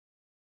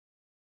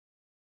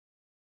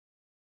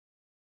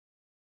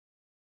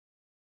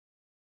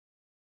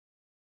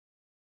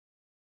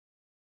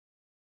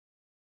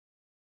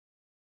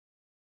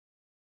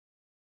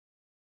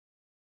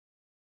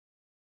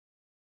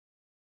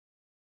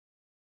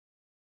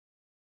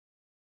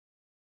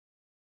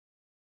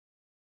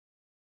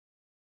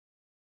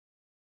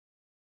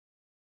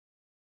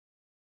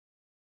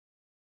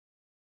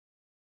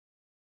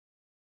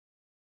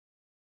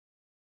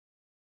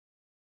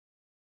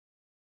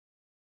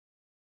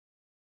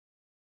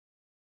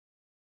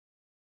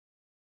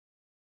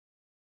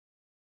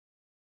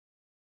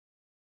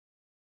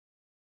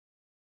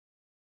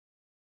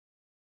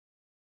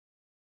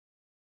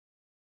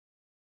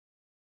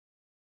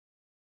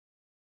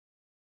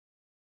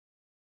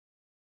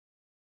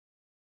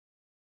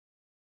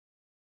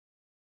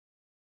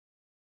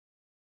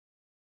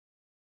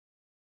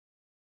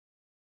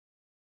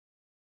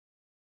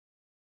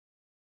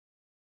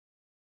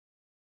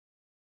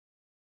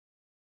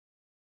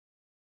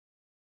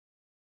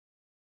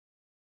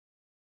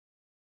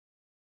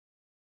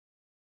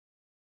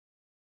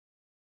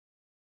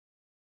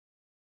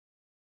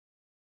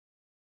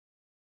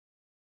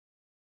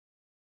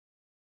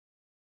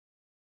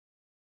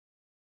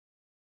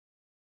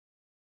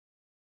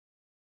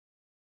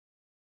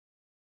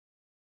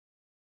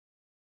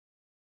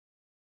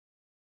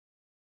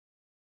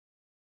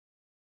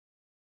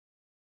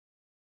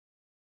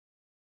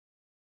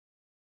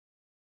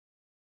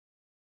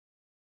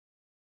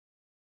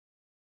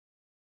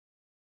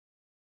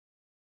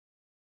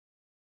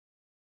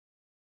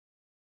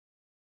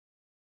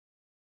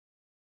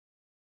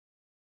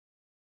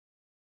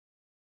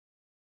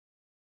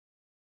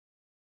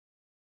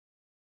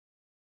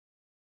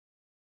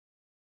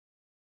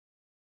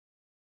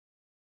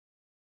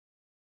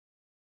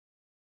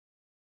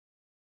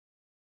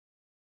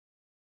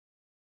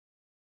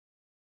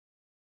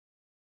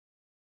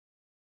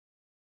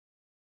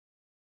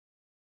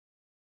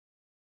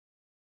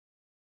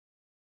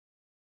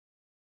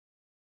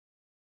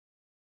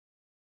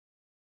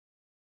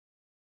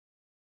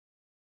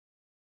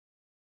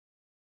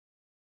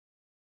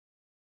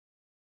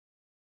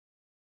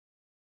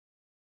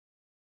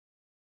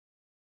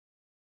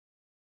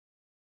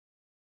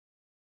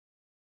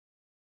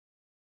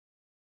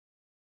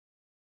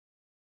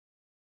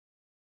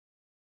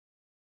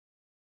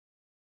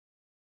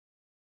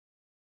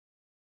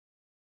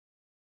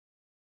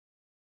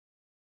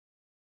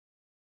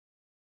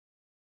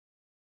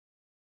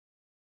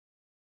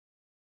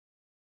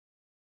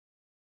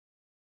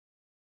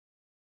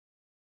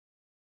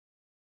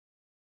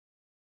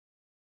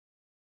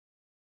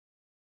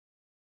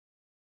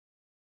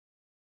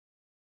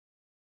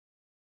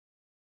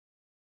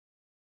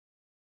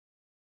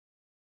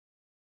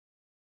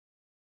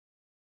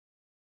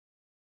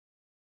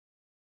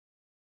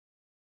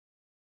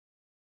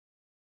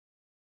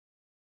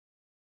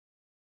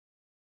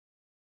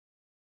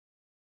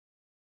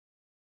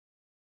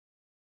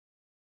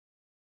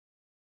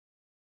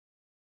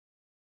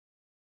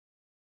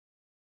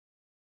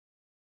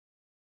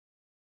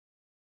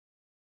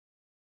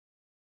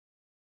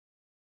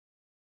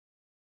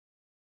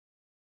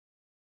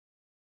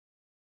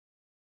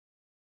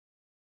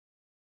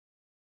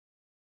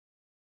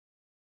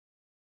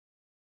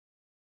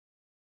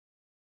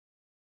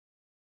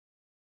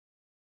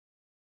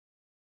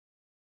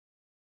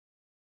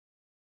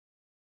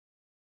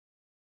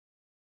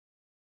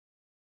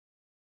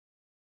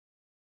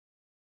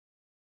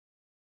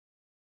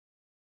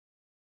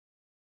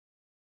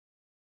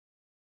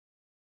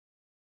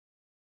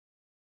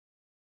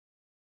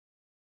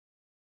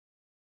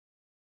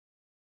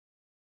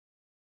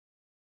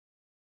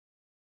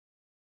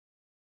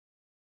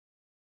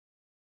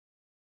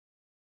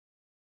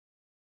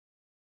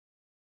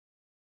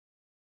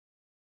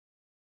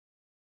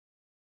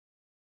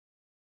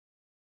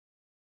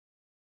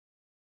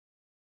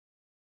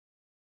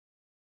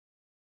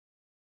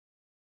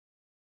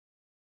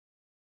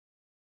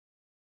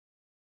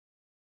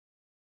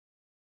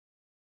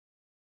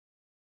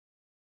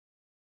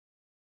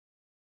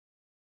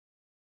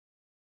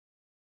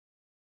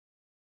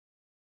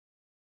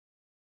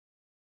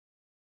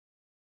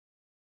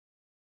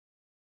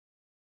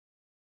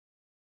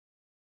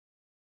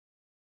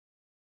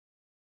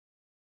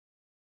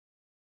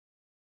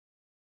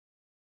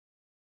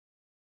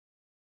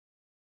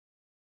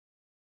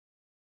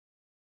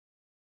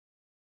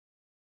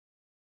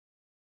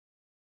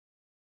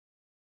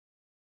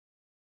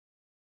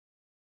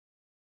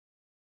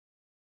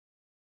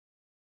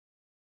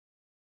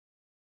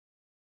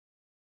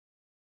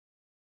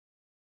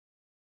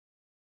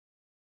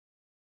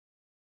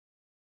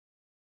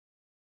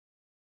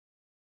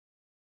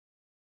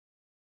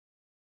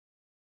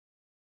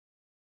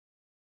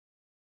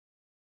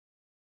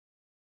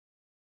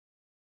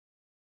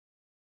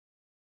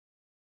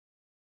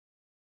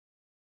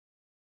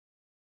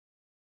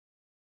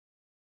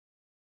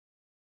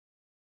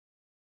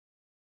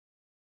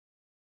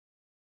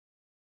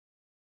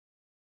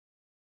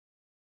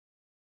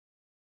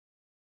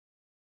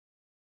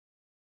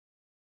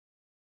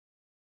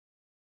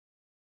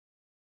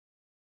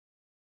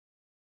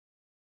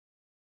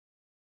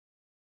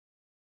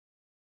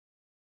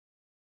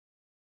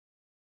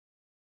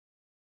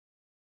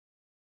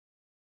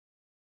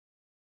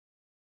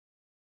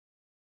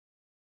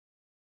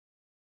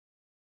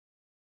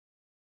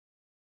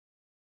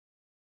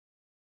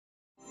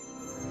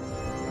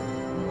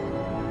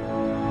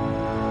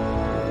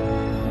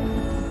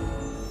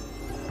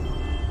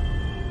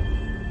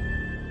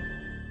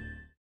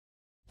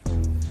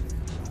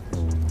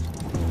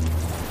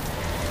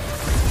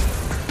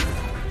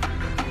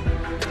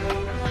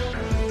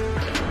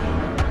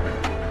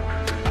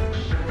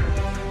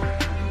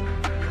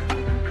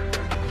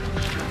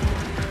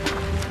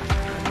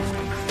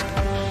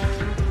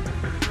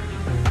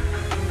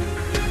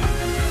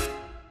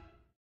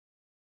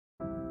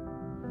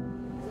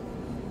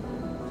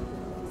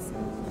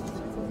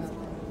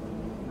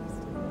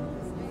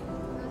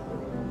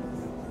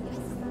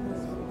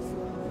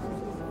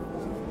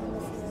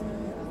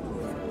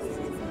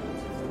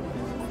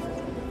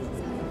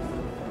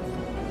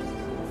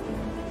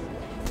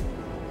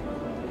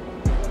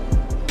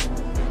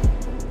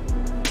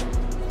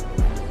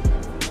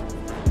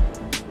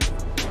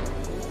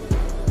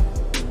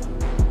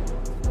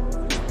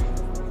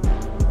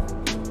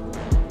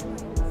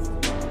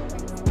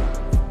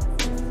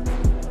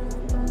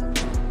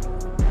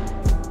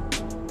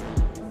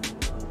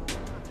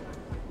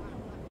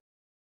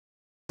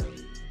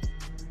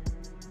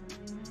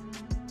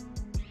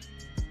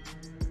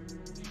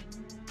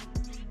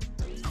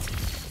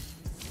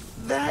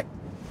That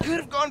could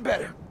have gone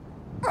better.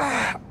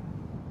 I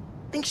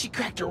think she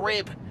cracked a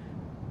rib.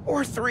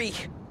 Or 3.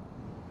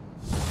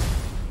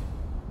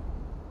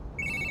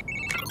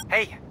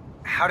 Hey,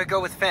 how'd it go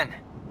with Finn?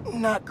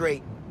 Not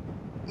great.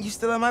 You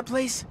still at my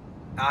place?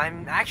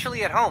 I'm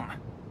actually at home.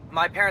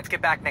 My parents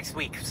get back next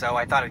week, so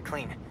I thought I'd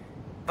clean.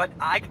 But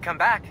I could come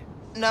back.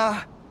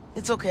 Nah,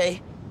 it's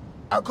okay.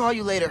 I'll call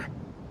you later.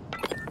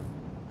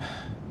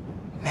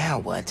 Now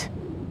what?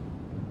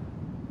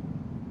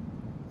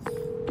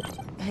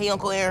 Hey,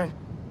 Uncle Aaron.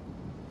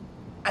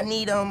 I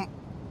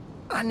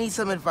need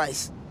some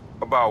advice.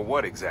 About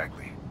what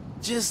exactly?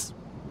 Just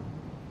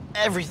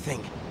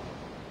everything.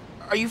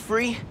 Are you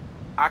free?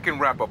 I can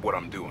wrap up what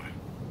I'm doing.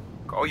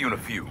 Call you in a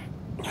few.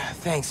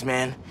 Thanks,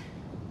 man.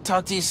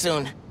 Talk to you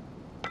soon.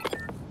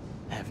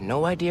 I have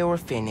no idea where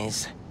Finn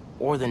is,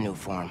 or the new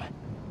farm.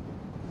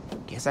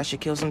 Guess I should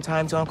kill some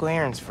time till Uncle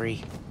Aaron's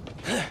free.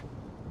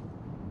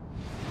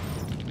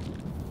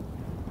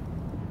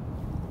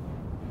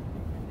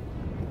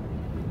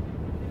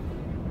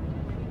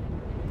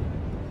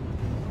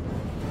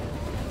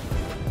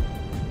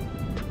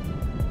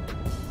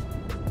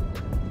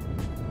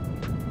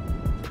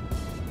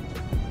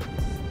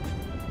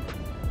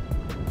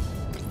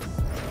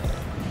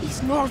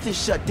 East North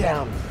is shut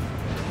down.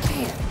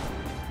 Man,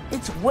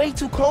 it's way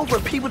too cold for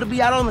people to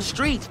be out on the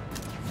street.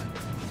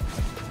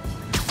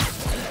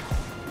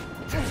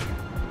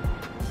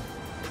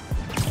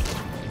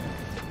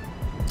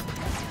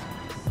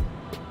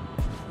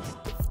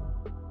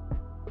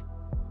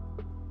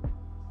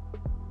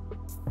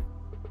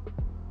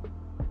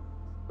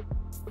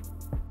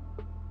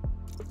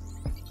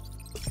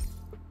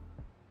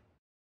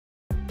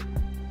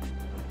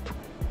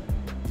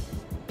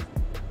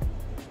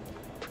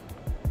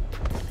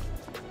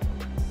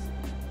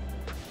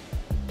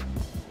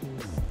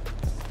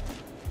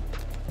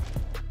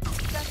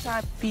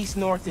 East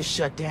North is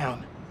shut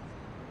down.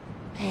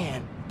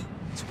 Man,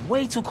 it's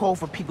way too cold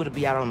for people to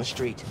be out on the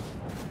street.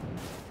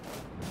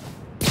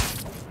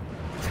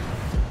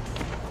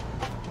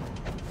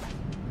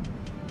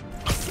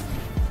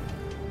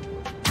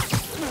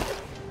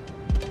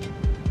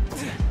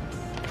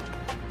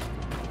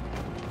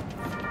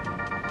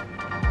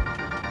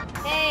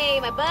 Hey,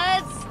 my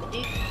buds.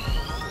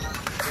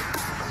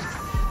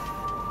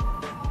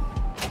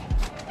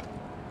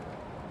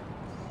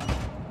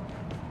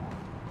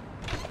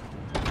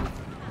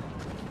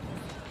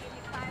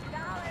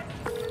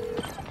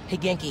 Hey,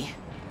 Genki.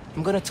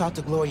 I'm gonna talk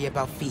to Gloria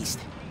about Feast.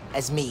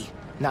 As me,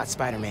 not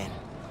Spider-Man.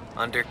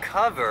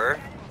 Undercover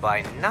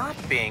by not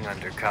being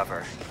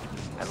undercover.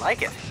 I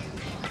like it.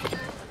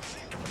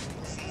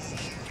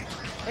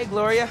 Hey,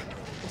 Gloria.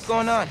 What's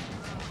going on?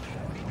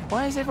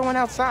 Why is everyone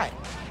outside?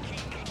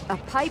 A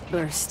pipe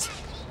burst.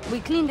 We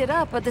cleaned it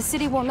up, but the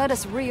city won't let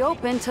us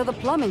reopen till the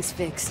plumbing's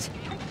fixed.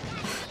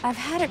 I've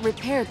had it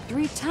repaired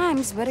 3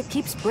 times, but it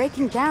keeps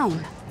breaking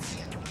down.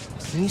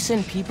 Can you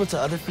send people to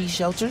other Feast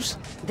shelters?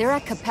 They're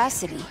at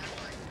capacity.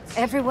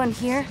 Everyone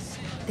here,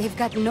 they've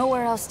got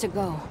nowhere else to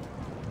go.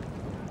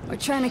 We're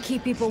trying to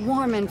keep people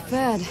warm and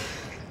fed,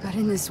 but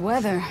in this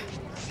weather...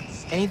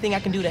 Anything I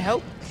can do to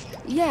help?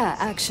 Yeah,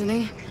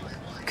 actually.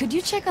 Could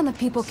you check on the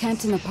people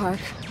camped in the park?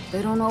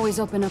 They don't always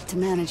open up to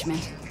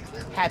management.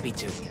 Happy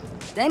to.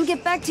 Then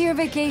get back to your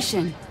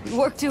vacation. You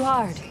work too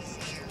hard.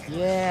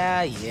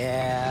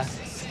 Yeah.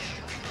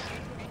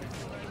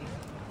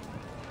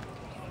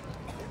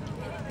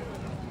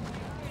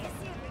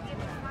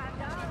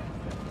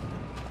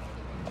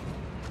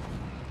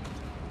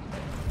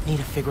 Need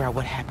to figure out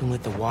what happened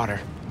with the water.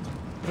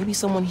 Maybe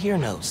someone here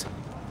knows.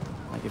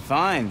 I'll be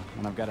fine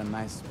when I've got a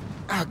nice...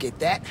 I'll get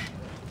that.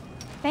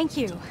 Thank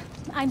you.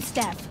 I'm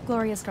Steph,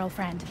 Gloria's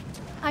girlfriend.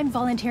 I'm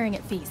volunteering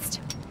at Feast.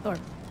 Or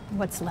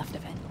what's left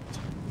of it.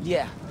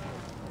 Yeah.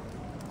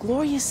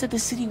 Gloria said the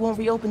city won't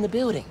reopen the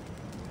building.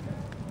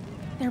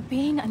 They're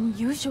being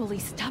unusually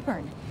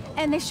stubborn.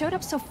 And they showed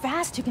up so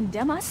fast to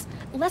condemn us,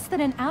 less than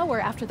an hour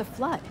after the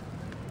flood.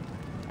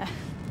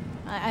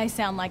 I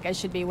sound like I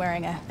should be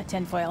wearing a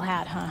tinfoil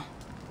hat, huh?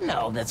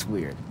 No, that's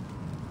weird.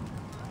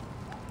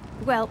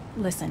 Well,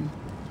 listen.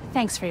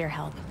 Thanks for your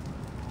help.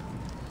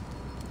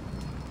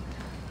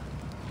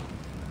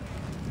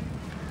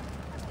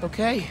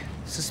 Okay,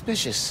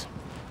 suspicious.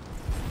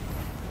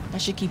 I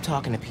should keep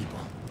talking to people.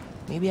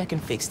 Maybe I can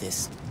fix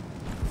this.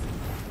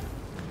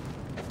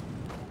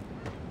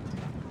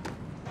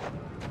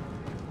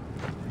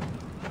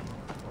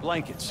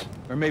 Blankets,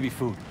 or maybe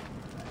food.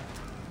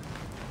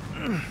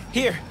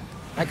 Here,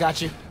 I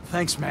got you.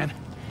 Thanks, man.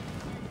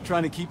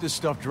 Trying to keep this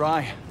stuff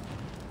dry.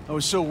 I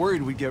was so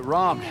worried we'd get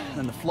robbed,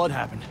 then the flood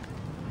happened.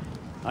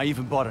 I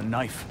even bought a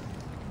knife.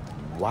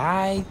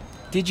 Why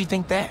did you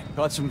think that?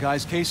 Caught some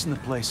guys casing the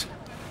place.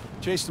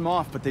 Chased them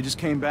off, but they just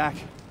came back.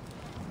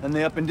 Then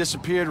they up and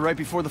disappeared right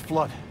before the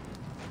flood.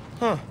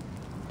 Huh.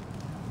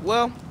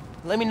 Well,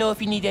 let me know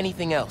if you need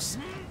anything else.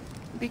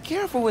 Be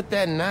careful with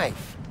that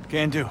knife.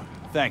 Can do.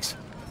 Thanks.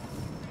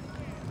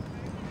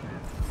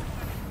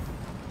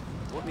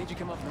 What made you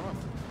come up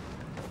north?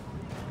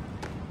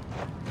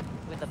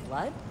 With the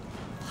flood?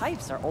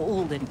 Pipes are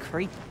old and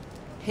creepy.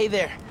 Hey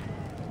there.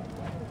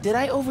 Did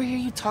I overhear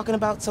you talking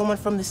about someone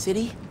from the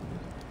city?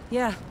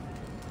 Yeah.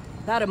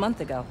 About a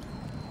month ago.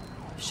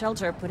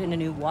 Shelter put in a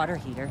new water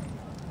heater.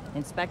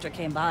 Inspector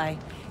came by.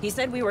 He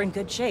said we were in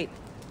good shape.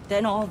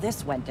 Then all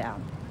this went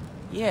down.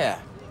 Yeah.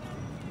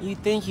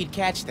 You'd think you'd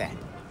catch that.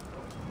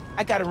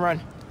 I gotta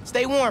run.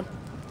 Stay warm.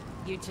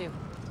 You too.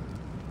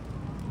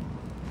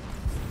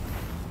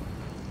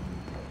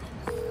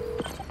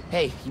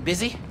 Hey, you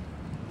busy?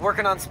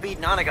 Working on speed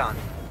Nonagon.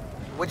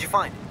 What'd you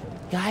find?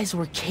 Guys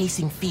were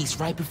casing Feast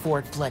right before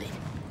it flooded.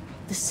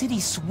 The city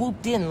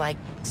swooped in like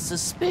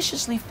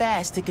suspiciously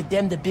fast to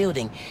condemn the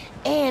building,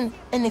 and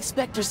an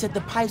inspector said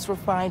the pipes were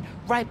fine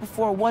right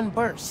before one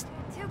burst.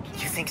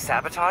 You think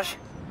sabotage?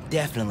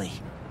 Definitely.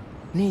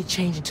 Need to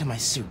change into my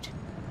suit.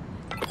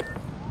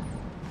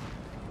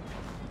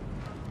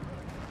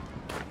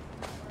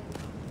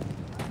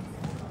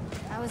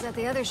 I was at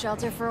the other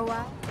shelter for a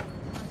while.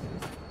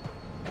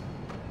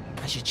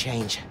 I should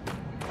change.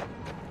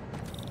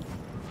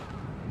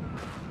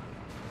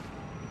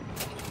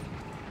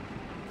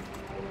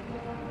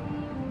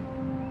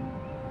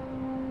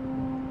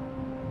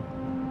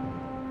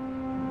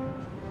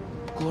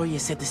 Gloria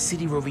said the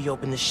city will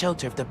reopen the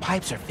shelter if the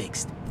pipes are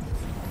fixed.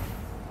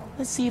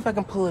 Let's see if I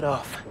can pull it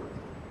off.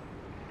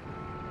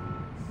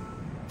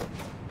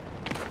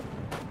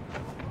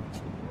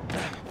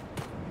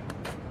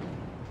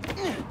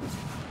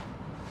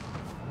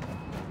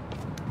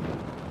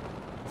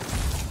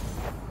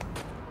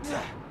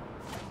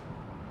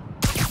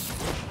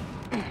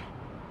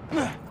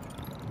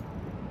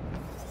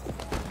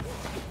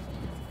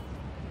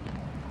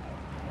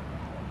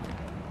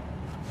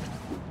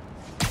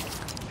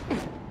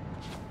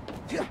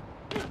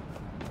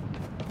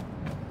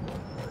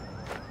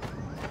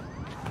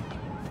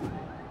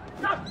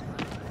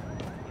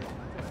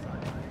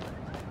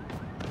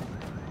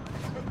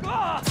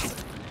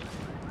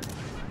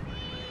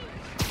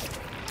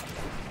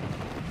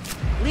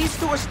 Leads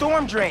to a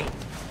storm drain.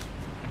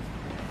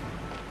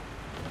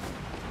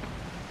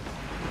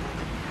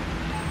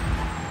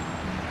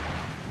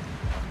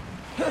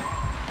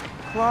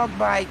 Clogged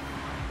by,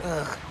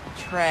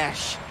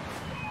 trash.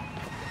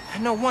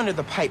 No wonder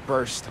the pipe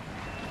burst.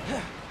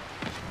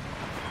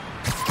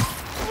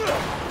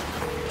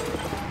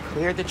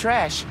 Cleared the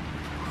trash.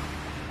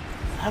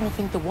 I don't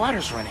think the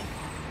water's running.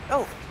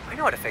 Oh, I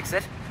know how to fix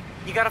it.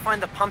 You gotta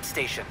find the pump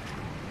station.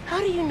 How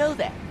do you know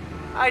that?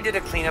 I did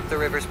a Clean Up the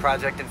Rivers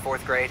project in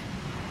 4th grade.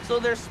 So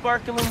they're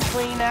sparkling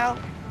clean now?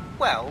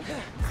 Well,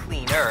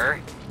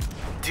 cleaner.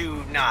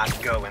 Do not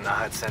go in the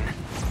Hudson.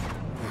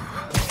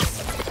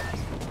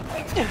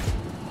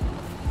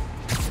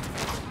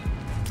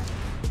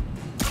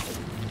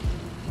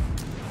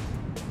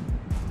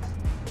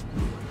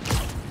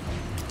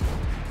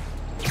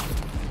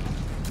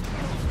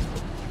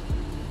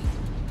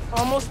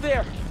 Almost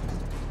there.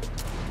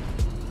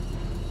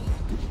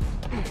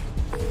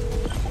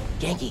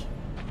 Genki.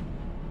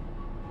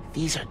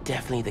 These are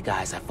definitely the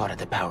guys I fought at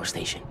the power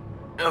station.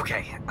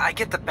 Okay, I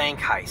get the bank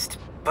heist,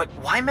 but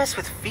why mess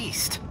with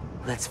Feast?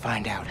 Let's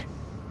find out.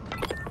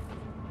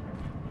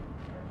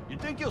 You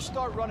think he'll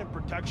start running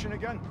protection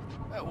again?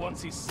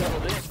 Once he's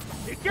settled in.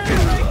 Get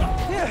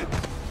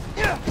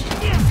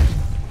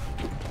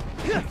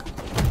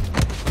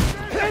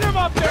him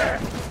up there!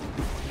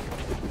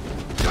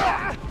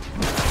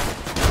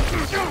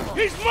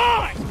 He's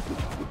mine!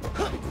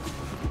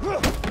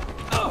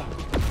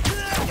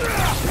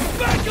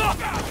 Back up!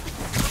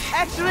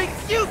 Actually,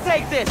 you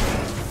take this!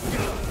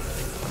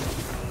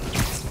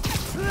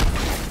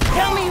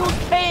 Tell me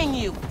who's paying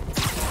you!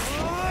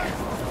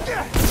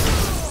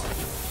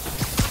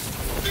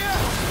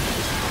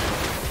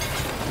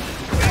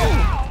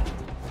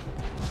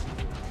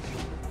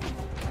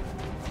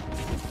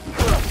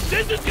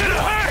 This is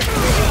gonna hurt!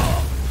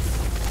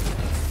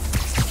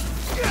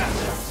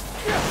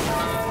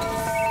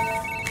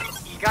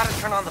 You gotta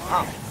turn on the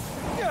pump.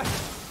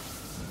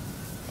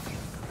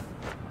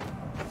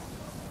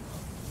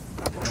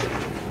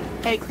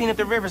 Hey, Clean Up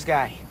the Rivers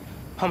guy.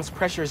 Pump's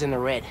pressure is in the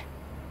red.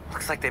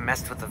 Looks like they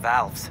messed with the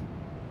valves.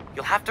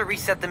 You'll have to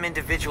reset them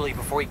individually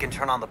before you can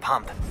turn on the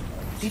pump.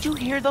 Did you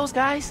hear those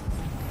guys?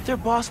 Their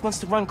boss wants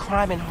to run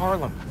crime in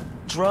Harlem.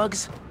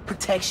 Drugs,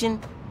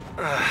 protection.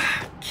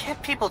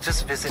 Can't people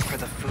just visit for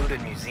the food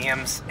and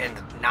museums and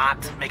not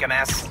make a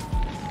mess?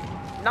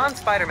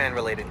 Non-Spider-Man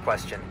related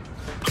question.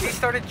 You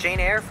started Jane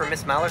Eyre for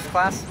Miss Mallard's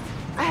class?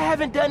 I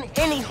haven't done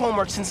any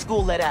homework since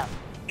school let out.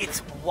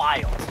 It's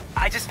wild.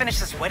 I just finished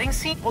this wedding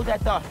scene. Hold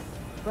that thought.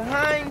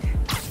 Behind...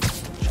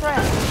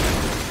 trash.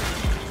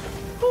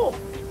 Oh.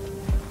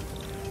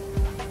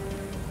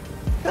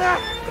 Ah,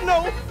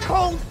 no,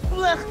 cold.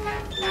 Blech.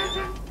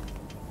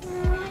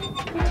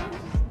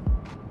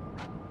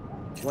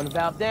 One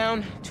valve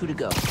down, 2 to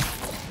go.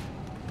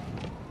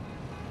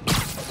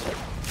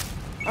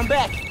 I'm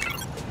back.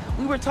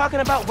 We were talking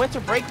about winter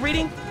break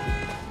reading?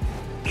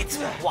 It's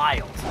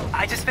wild.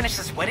 I just finished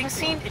this wedding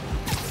scene.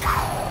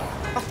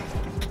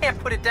 Can't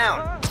put it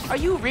down. Are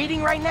you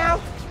reading right now?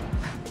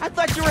 I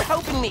thought you were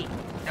helping me.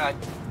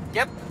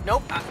 Yep,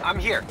 nope, I'm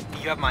here.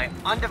 You have my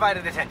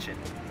undivided attention.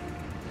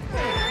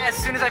 As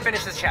soon as I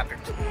finish this chapter.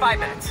 5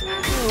 minutes.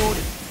 Dude.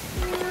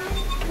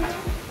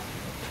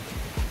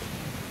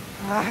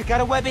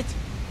 Gotta web it.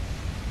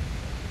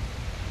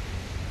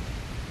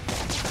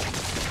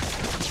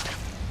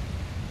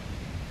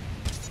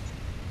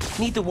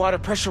 Need the water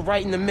pressure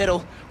right in the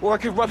middle, or it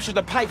could rupture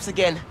the pipes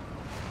again.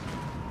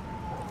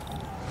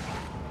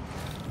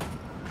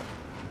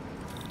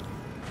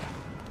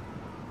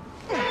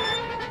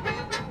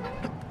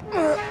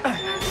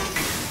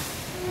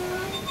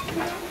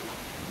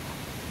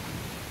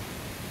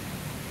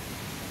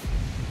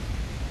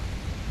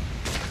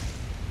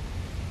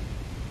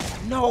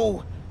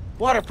 No!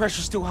 Water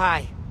pressure's too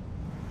high.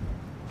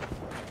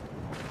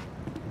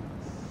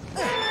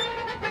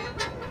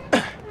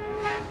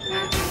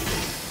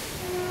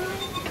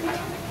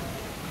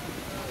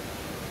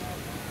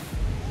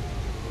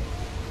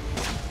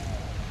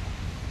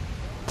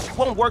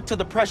 Won't work till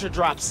the pressure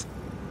drops.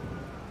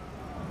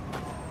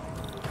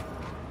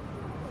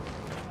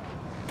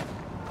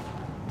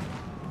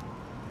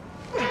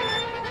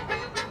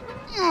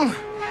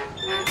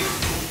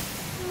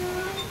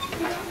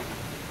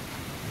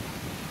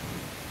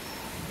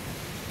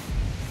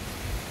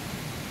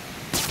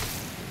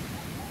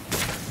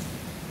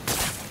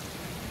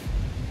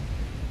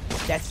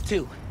 That's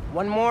 2.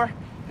 One more,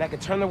 and I can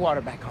turn the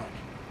water back on.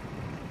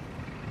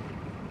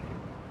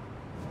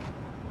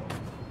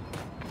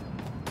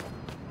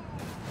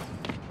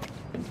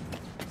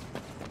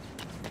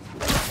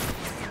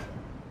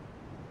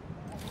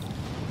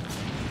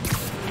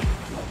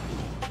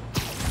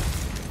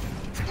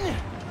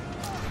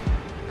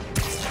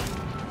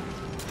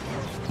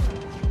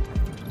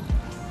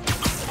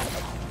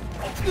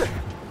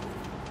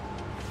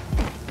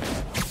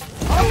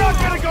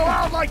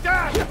 Like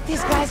that!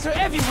 These guys are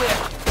everywhere!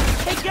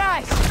 Hey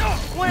guys!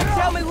 Wanna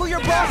tell me who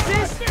your boss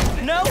is?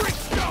 No?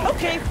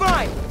 Okay,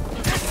 fine!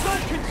 This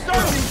doesn't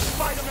concern me,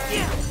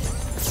 Spider-Man!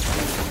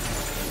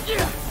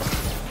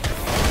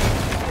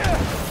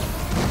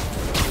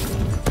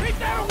 Take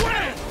that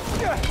away!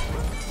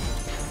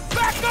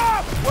 Back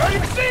up! Where do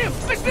you see him?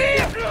 I see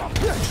him!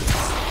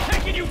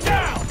 Taking you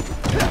down!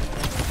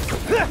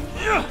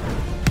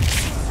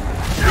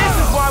 This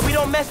is why we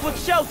don't mess with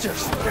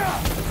shelters!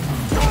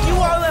 You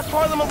all left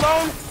Harlem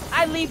alone,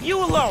 I leave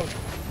you alone.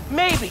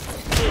 Maybe.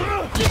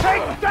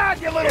 Take that,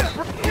 you little...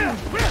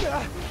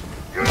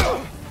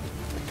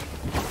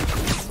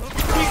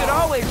 You could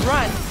always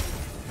run.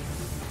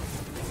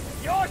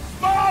 You're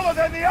smaller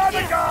than the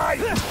other guy!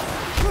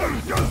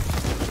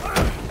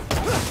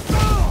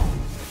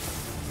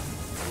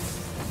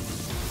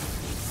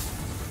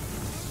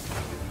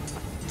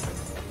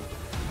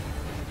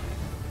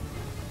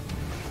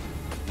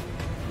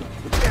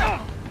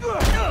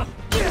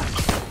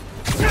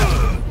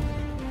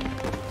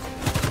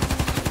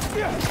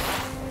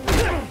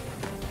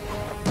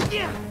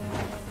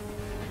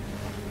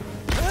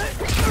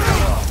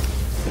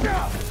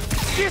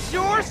 This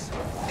yours?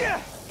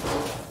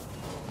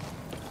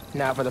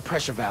 Now for the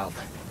pressure valve.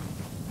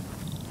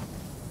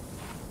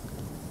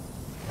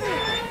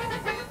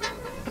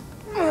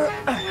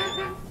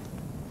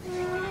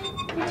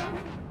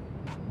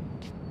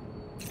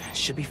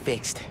 Should be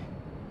fixed.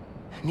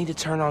 Need to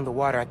turn on the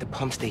water at the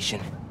pump station.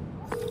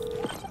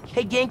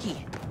 Hey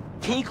Genki,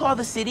 can you call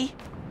the city?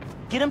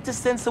 Get them to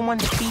send someone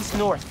to East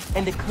North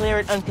and declare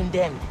it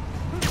uncondemned.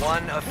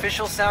 One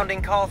official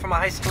sounding call from a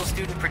high school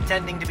student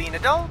pretending to be an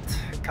adult,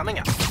 coming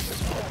up.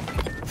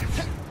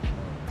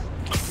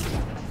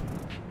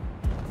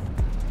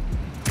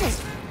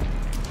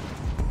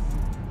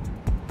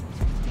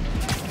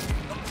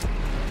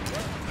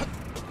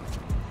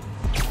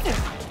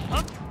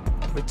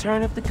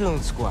 Return of the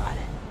Goon Squad.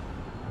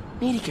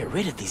 Need to get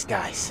rid of these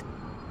guys.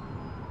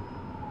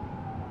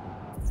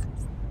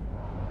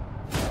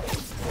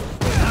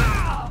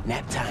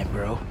 Nap time,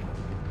 bro.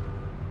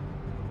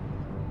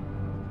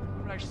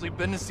 Actually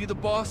been to see the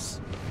boss?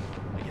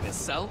 Like in his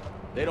cell?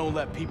 They don't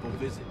let people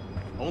visit.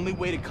 Only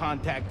way to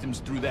contact him's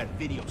through that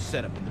video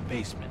setup in the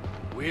basement.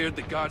 Weird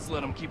the guards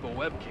let him keep a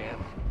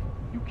webcam.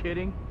 You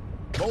kidding?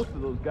 Most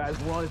of those guys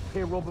were on his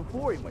payroll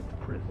before he went to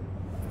prison.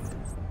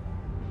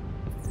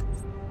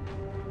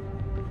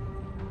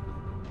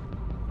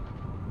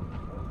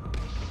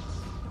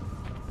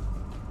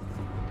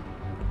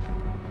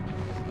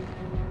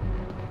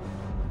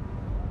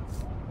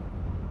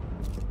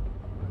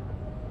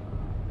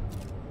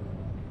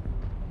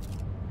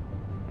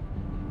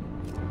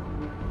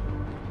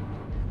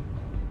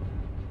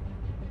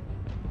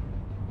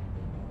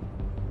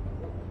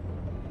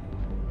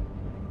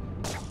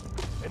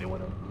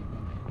 Anyone else?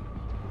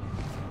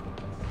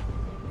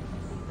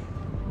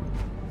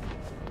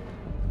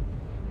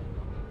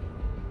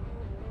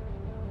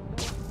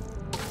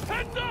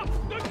 Heads up!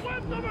 There's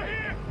webs over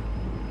here!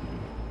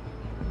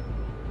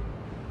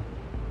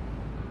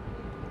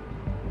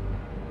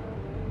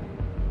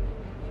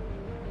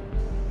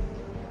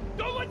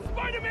 Don't let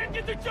Spider-Man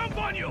get the jump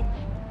on you!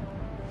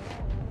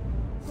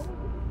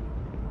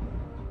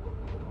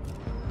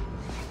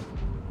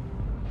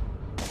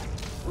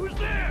 Who's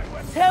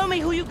Tell me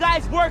who you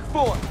guys work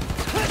for!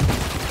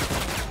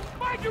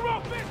 Mind your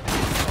own business!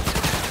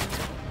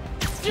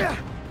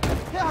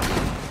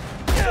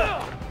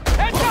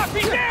 Heads up,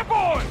 he's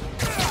airborne!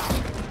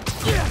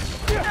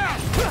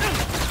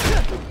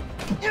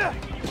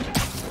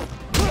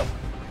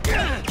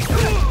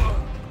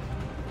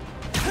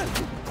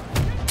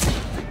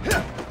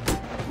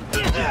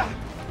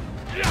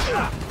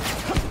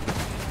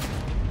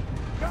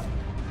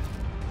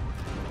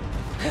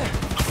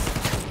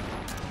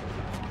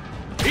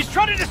 He's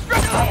trying to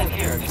distract us! I am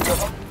here.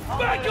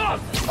 Back up!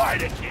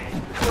 Fight it,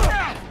 kid!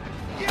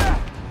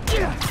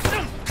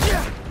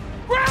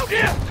 Ground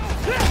him!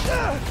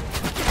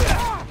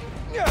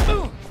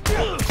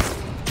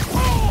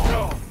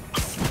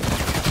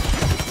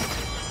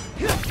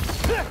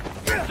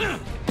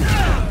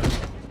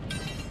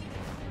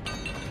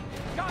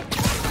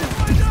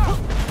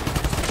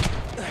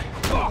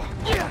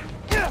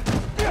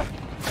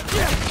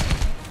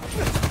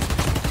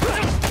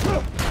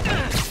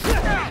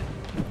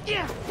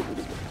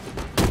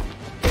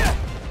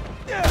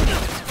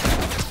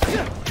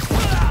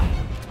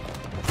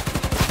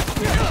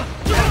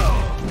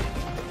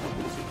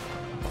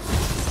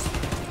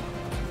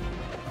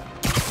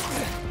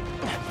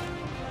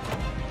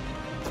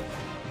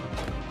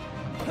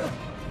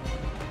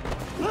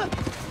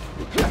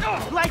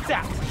 Lights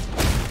out!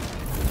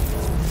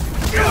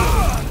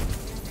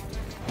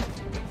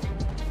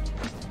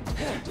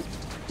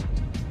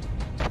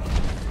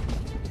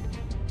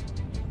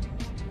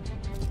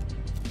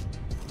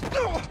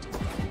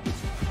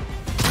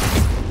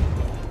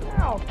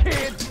 Now,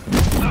 kids!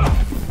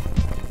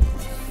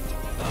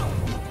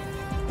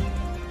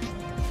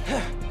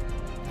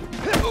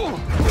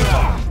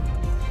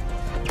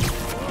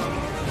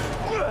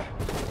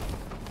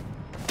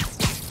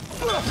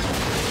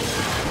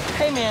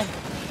 Hey man,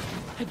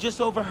 I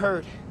just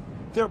overheard.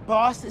 Their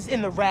boss is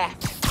in the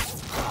raft.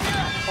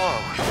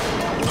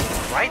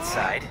 Whoa. Right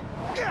side?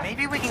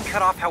 Maybe we can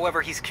cut off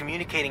however he's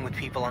communicating with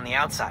people on the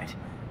outside.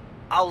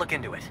 I'll look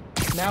into it.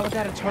 Now we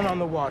gotta turn on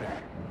the water.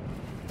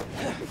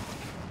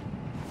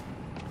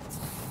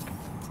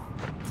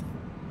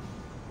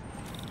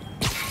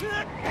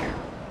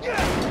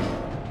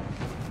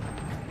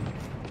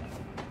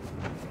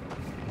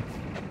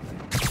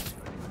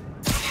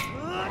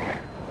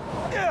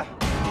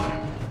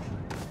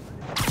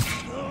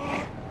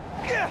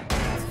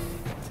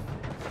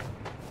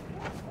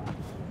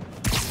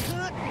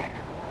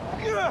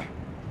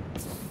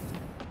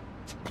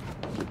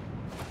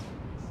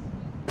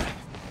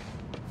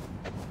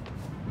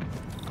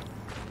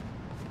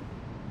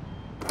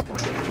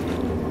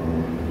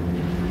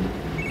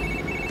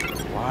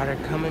 Water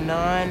coming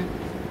on.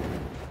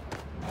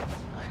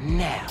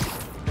 Now.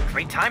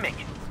 Great timing.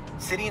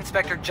 City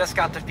Inspector just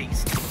got to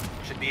Feast.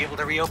 Should be able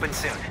to reopen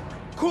soon.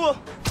 Cool.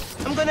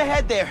 I'm gonna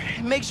head there.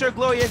 Make sure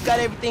Gloria's got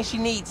everything she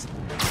needs.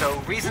 So,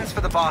 reasons for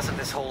the boss of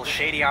this whole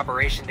shady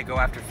operation to go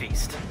after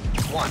Feast.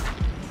 1.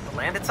 The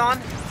land it's on?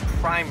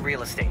 Prime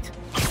real estate.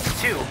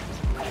 2.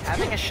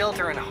 Having a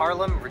shelter in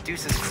Harlem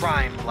reduces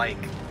crime, like,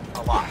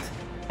 a lot.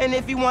 And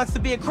if he wants to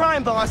be a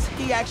crime boss,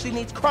 he actually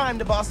needs crime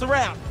to boss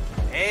around.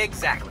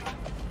 Exactly.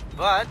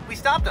 But we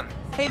stopped him.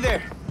 Hey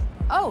there.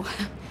 Oh,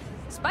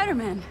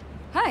 Spider-Man.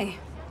 Hi.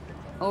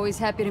 Always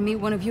happy to meet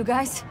one of you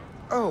guys.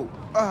 Oh,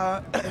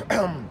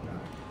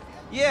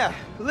 yeah,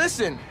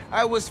 listen,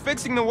 I was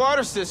fixing the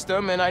water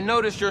system and I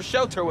noticed your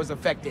shelter was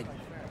affected.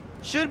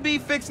 Should be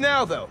fixed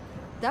now, though.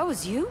 That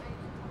was you?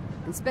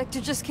 Inspector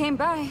just came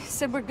by,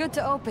 said we're good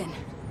to open.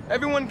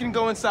 Everyone can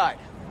go inside.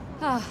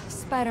 Ah,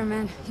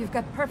 Spider-Man, you've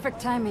got perfect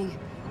timing.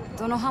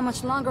 Don't know how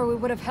much longer we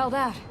would have held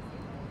out.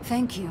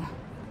 Thank you.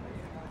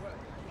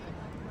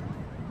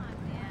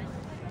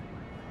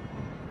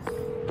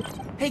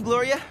 Hey,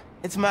 Gloria,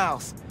 it's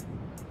Miles.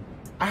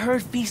 I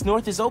heard Feast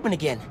North is open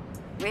again.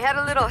 We had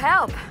a little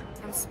help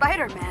from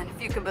Spider-Man,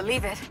 if you can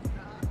believe it.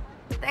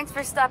 Thanks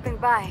for stopping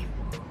by.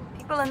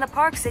 People in the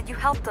park said you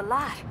helped a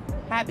lot.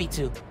 Happy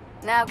to.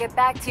 Now get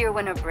back to your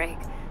winter break.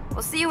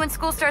 We'll see you when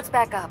school starts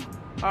back up.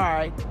 All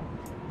right.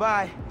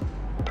 Bye.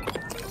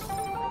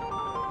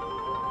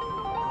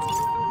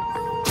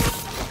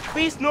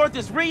 Feast North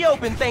is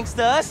reopened thanks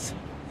to us.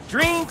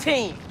 Dream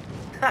team.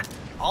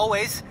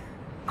 Always.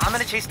 I'm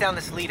gonna chase down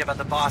this lead about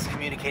the boss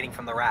communicating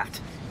from the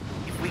raft.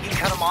 If we can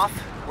cut him off,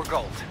 we're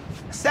gold.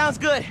 Sounds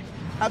good.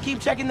 I'll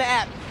keep checking the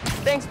app.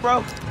 Thanks,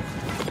 bro.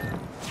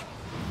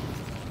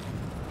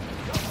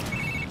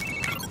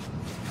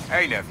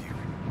 Hey, nephew.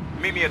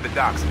 Meet me at the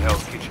docks in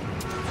Hell's Kitchen.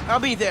 I'll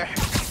be there.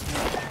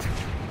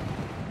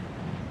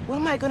 What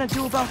am I gonna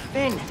do about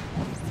Finn?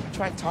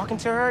 Try talking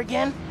to her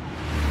again?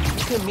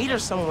 I could meet her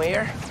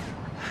somewhere.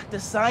 The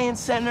Science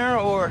Center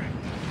or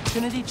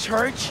Trinity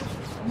Church?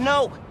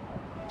 No.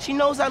 She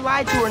knows I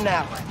lied to her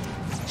now.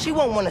 She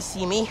won't want to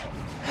see me.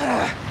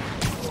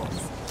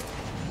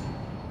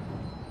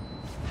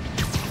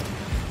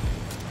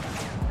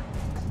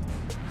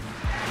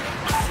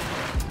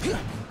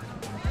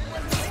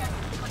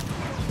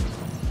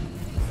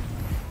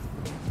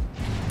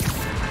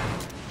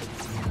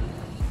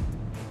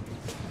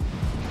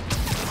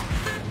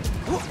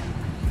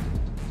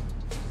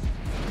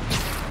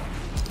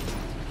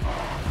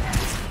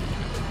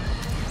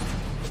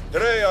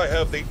 Today I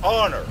have the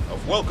honor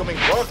of welcoming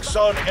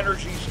Roxxon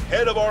Energy's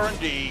head of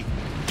R&D,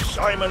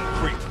 Simon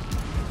Krieger.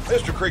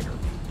 Mr. Krieger,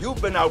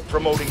 you've been out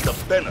promoting the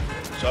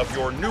benefits of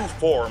your new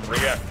form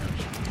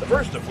reactors, the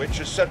first of which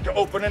is set to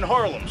open in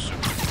Harlem soon.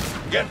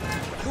 Yet,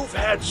 you've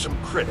had some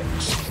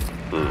critics.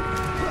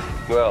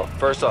 Well,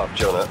 first off,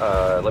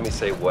 Jonah, let me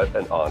say what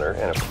an honor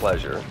and a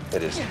pleasure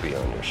it is to be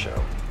on your show.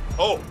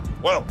 Oh,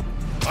 well,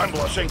 I'm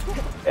blushing.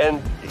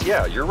 And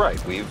yeah, you're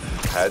right. We've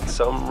had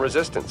some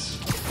resistance.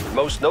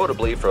 Most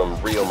notably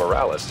from Rio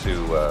Morales,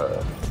 who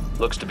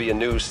looks to be a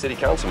new city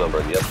council member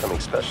in the upcoming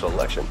special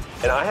election.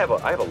 And I have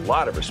a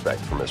lot of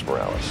respect for Ms.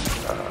 Morales.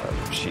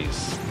 She's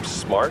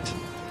smart.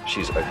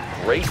 She's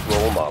a great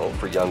role model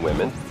for young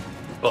women.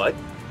 But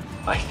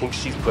I think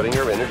she's putting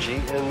her energy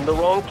in the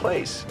wrong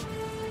place.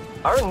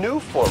 Our new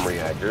form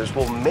reactors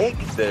will make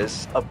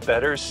this a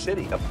better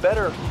city, a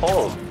better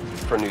home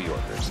for New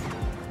Yorkers.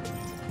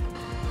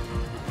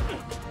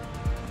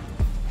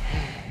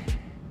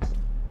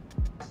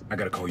 I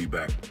gotta call you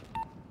back.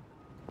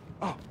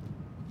 Oh. All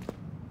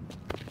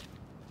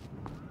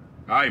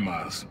right,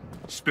 Miles.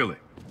 Spill it.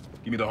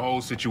 Give me the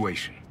whole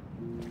situation.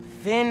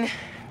 Finn,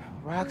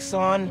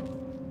 Roxxon,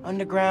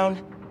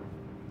 Underground.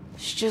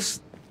 It's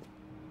just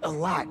a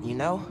lot, you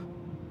know?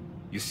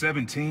 You're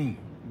 17.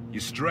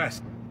 You're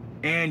stressed.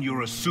 And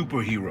you're a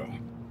superhero.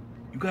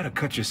 You gotta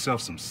cut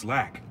yourself some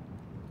slack.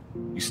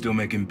 You still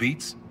making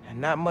beats? And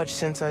not much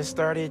since I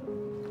started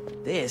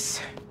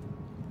this.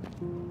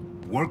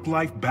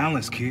 Work-life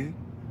balance, kid.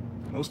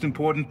 Most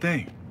important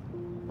thing.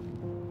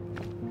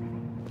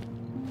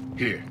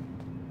 Here.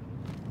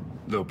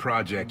 Little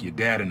project your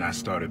dad and I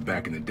started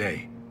back in the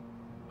day.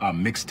 Our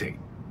mixtape.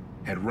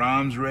 Had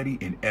rhymes ready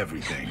and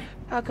everything.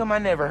 How come I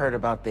never heard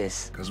about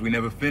this? 'Cause we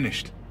never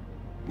finished.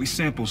 We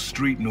sampled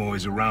street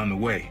noise around the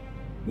way.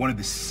 Wanted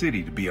the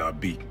city to be our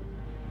beat.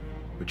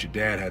 But your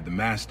dad had the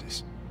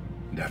masters.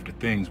 And after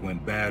things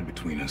went bad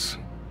between us...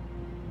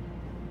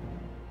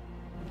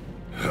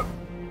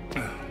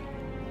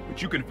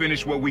 But you can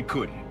finish what we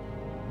couldn't.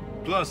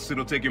 Plus,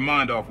 it'll take your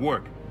mind off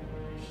work.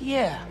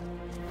 Yeah.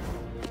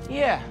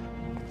 Yeah.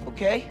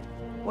 Okay.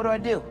 What do I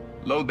do?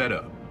 Load that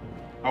up.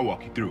 I'll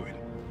walk you through it.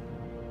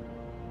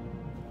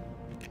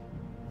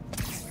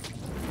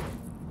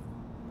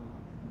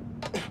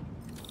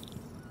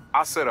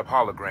 I'll set up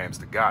holograms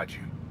to guide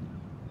you.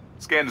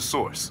 Scan the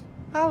source.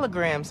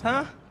 Holograms,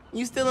 huh?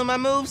 You stealing my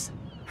moves?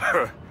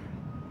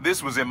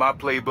 This was in my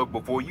playbook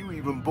before you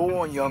even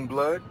born, young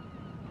blood.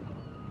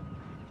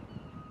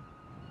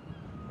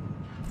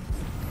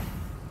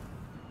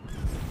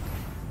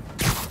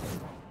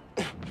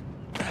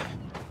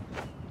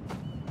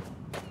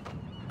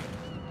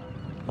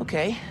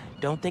 Okay,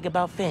 don't think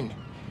about Finn.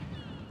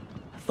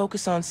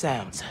 Focus on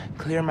sounds.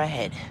 Clear my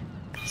head.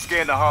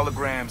 Scan the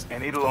holograms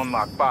and it'll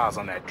unlock files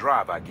on that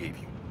drive I gave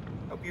you.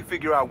 Help you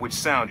figure out which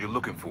sound you're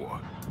looking for.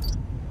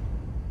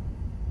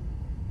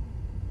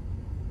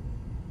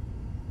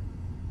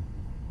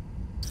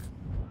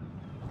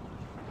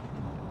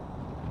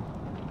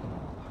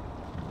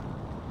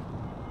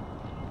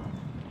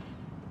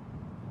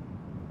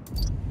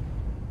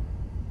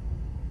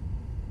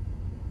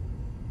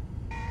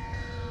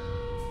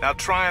 Now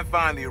try and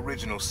find the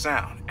original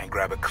sound and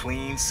grab a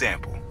clean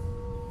sample.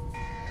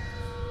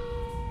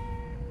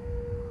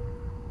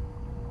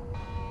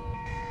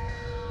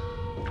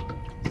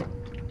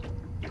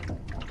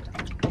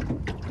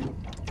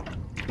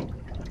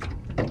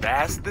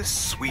 That's the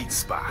sweet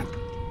spot.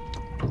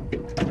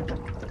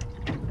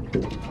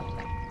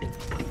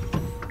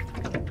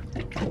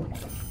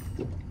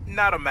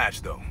 Not a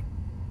match, though.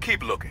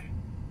 Keep looking.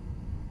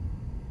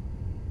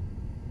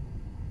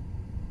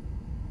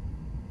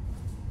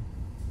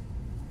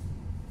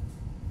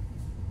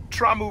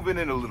 Try moving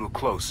in a little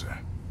closer.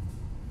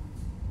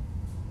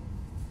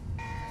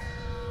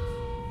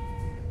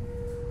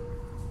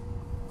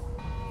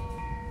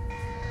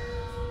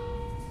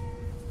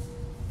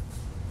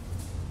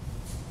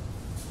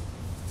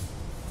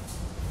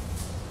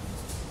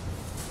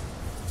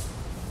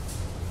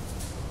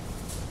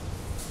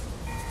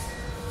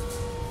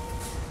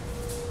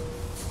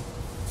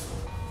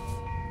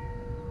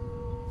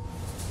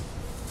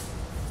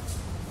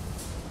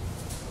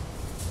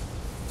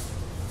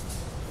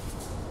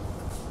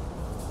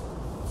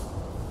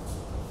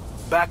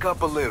 Back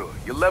up a little.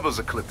 Your levels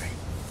are clipping.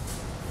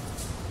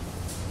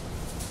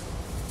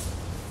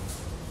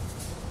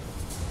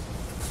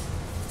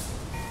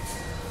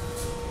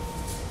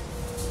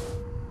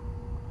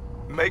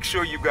 Make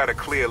sure you've got a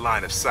clear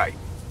line of sight.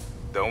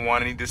 Don't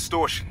want any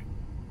distortion.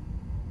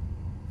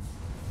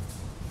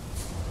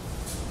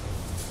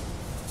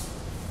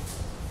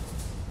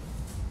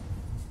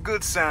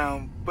 Good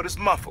sound, but it's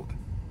muffled.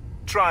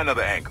 Try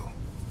another angle.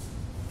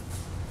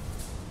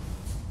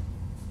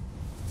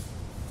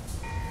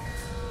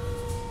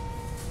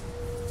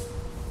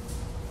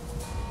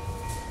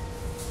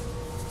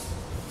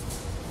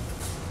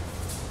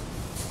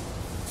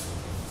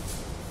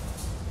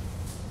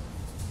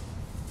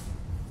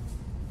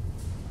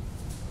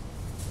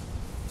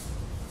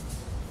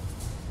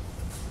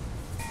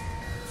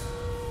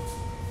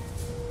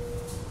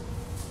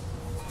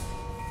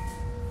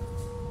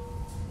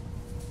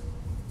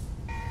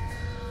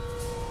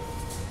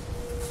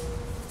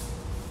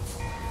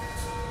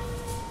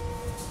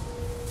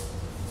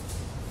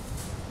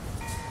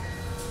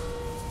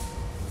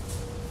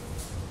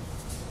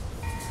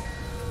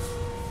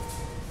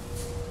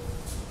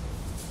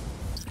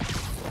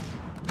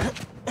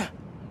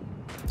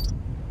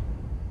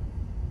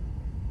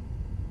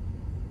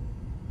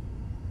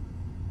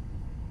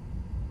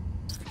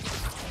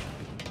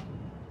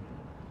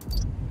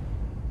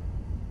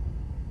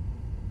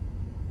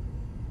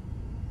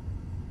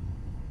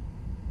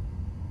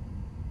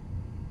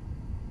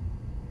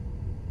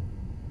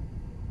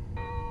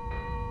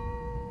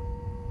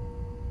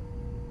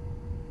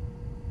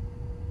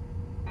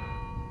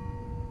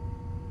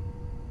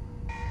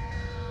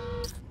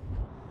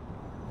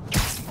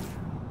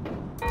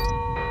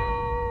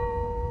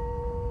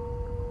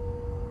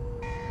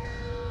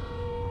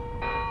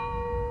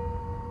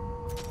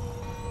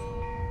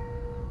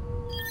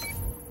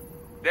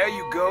 There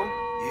you go.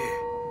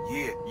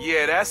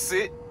 Yeah, that's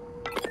it.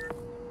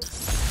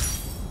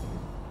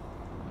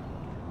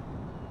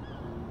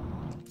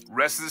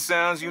 Rest of the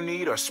sounds you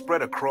need are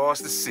spread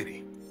across the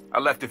city. I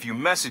left a few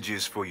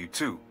messages for you,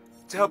 too,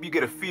 to help you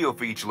get a feel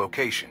for each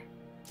location.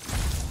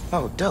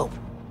 Oh, dope.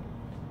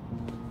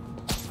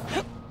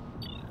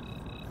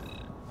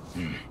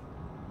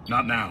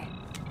 Not now.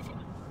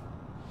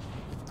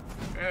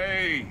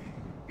 Hey,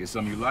 get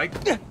something you like?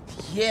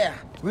 Yeah,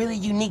 really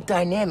unique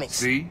dynamics.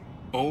 See?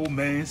 Old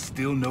man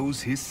still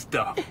knows his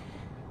stuff.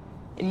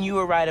 And you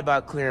were right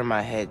about clearing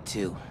my head,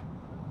 too.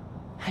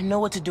 I know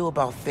what to do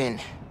about Finn.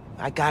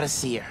 I gotta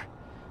see her.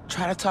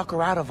 Try to talk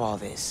her out of all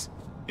this.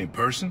 In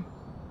person?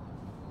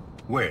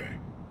 Where?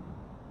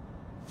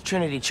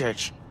 Trinity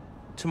Church.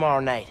 Tomorrow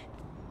night.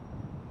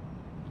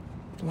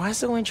 Why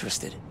so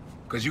interested?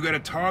 Because you got a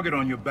target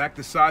on your back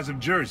the size of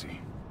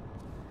Jersey.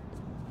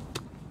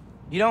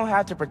 You don't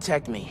have to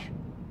protect me.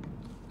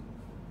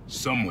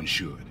 Someone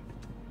should.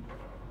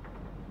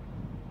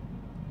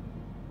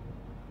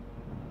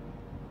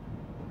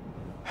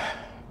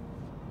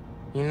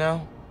 You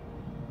know,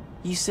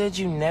 you said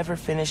you never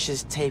finished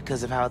this tape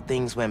because of how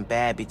things went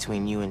bad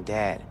between you and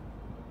Dad.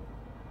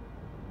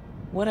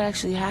 What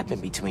actually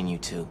happened between you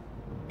two?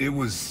 It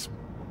was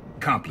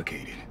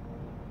complicated.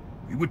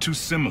 We were too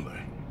similar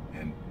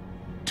and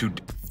too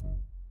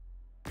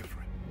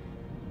different.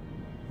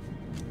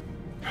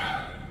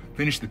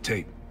 Finish the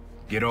tape,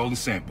 get all the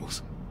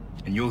samples,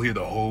 and you'll hear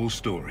the whole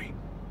story.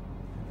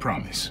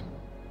 Promise.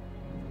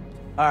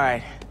 All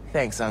right,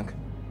 thanks, Unc.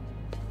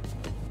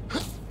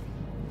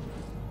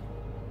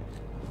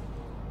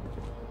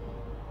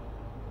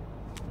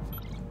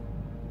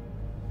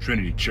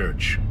 Trinity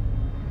Church.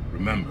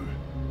 Remember,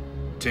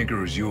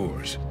 Tinker is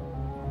yours,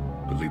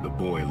 but leave the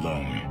boy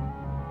alone.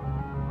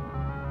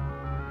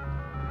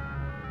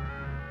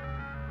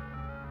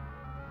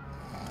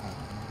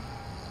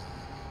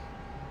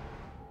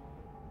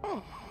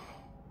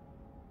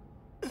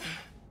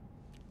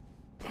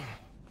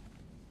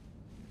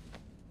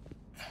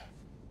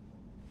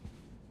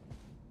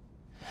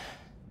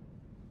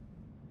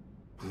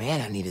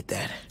 Man, I needed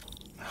that.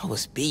 I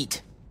was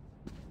beat.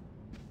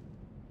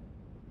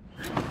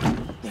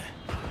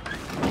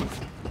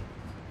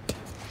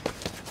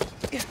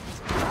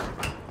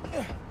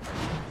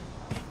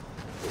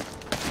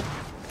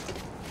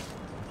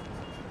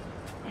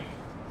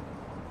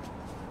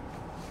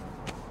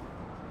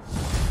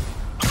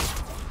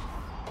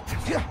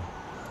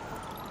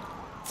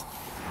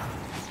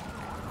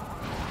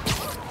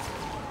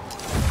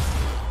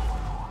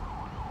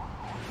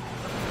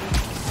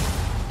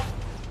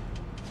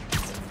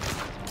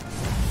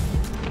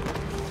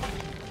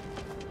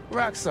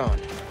 Roxxon.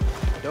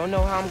 Don't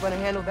know how I'm gonna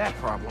handle that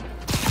problem.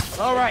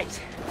 All right,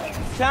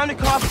 time to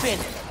call Finn.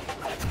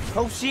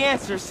 Hope she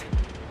answers.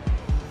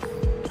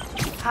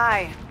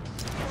 Hi,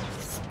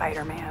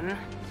 Spider-Man.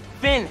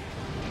 Finn,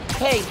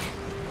 hey,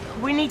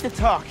 we need to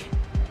talk.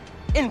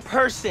 In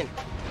person.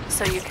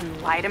 So you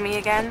can lie to me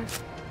again?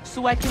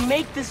 So I can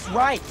make this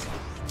right.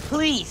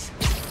 Please.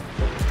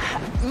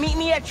 Meet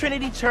me at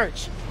Trinity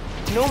Church.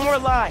 No more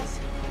lies.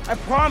 I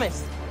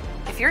promise.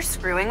 If you're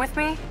screwing with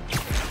me,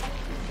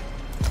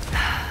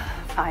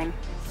 fine.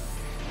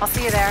 I'll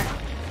see you there.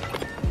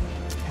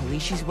 At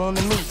least she's willing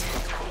to meet.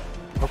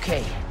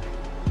 Okay.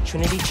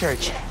 Trinity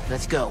Church.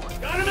 Let's go.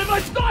 Got him in my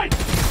sight!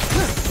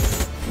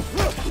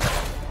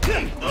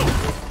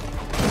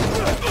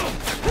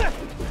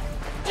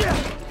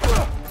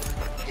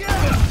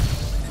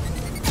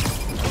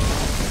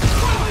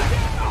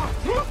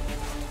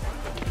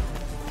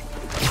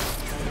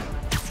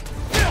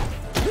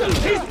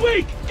 He's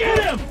weak! Get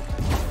him!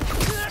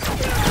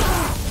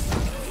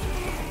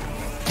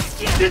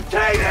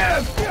 Detain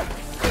him!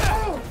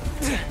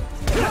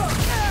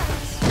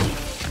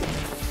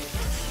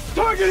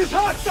 Target is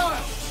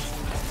hostile!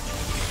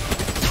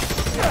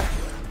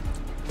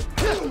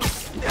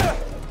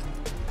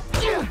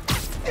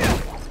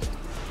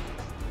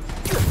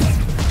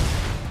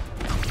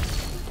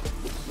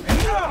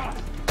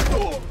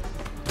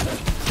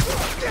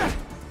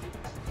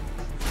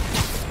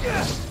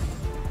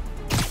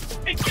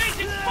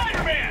 Engaging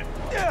Spider-Man!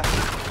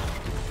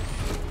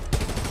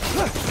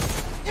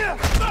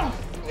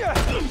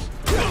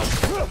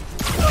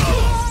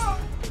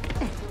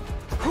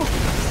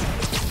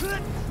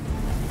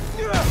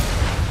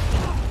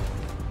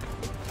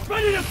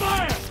 Ready to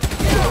fire!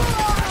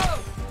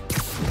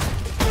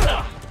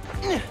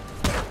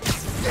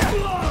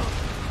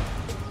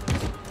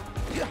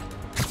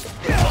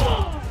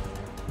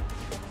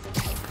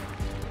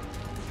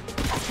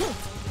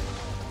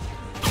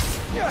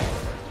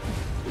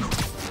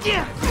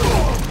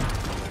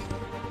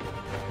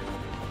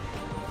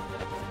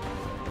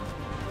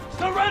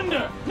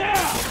 Surrender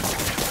now!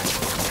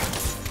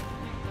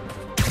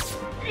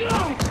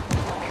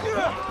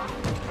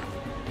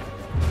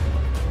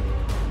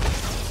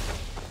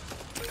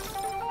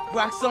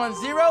 Roxxon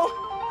 0?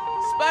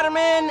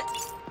 Spider-Man...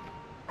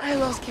 I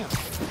lost count.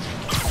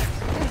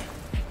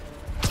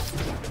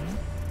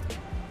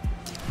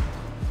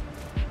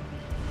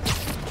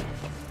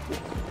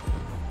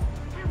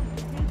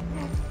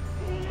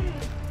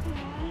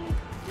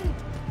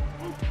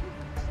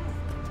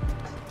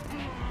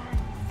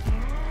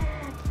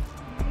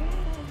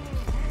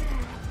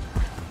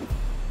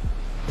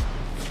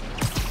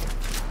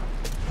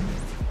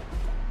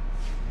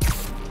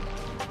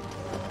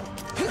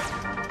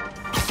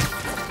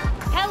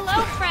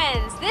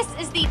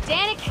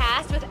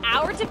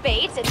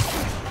 debate and...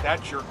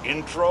 That's your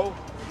intro?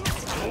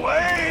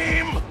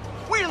 Lame!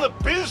 We in the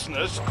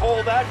business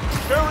call that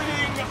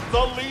burying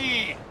the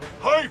lead.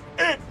 Hype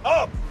it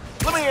up!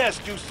 Let me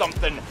ask you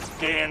something,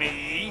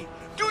 Danny.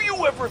 Do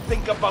you ever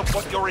think about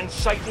what you're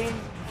inciting?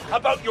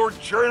 About your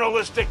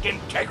journalistic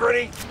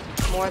integrity?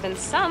 More than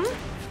some.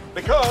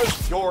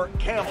 Because your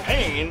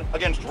campaign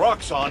against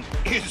Roxxon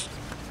is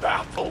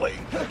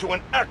baffling to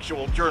an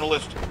actual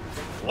journalist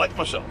like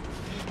myself.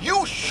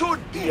 You should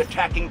be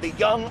attacking the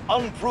young,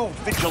 unproved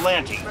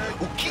vigilante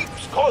who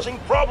keeps causing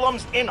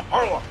problems in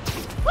Harlem.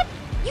 What?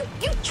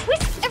 You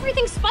twist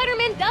everything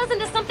Spider-Man does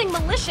into something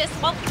malicious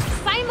while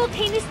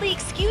simultaneously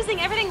excusing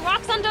everything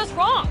Roxxon does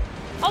wrong.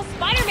 All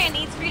Spider-Man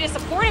needs for you to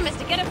support him is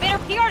to get a better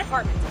PR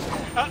department.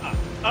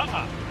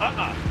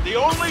 The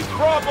only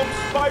problem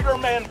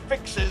Spider-Man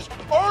fixes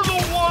are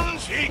the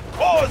ones he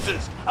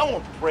causes. I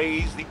won't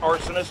praise the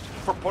arsonist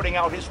for putting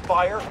out his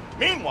fire.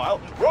 Meanwhile,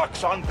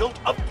 Roxxon built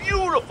a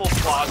beautiful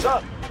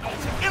plaza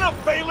in a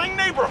failing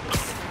neighborhood.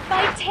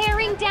 By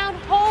tearing down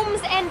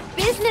homes and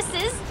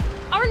businesses,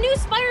 our new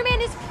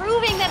Spider-Man is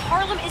proving that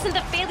Harlem isn't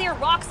the failure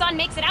Roxxon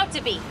makes it out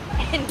to be.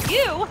 And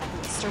you,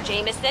 Mr.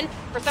 Jameson,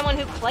 for someone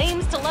who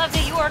claims to love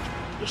New York,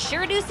 you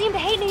sure do seem to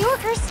hate New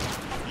Yorkers.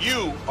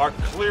 You are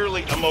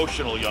clearly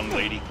emotional, young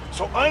lady,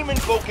 so I'm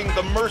invoking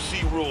the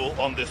mercy rule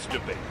on this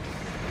debate.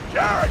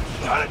 Jared,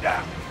 shut it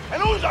down!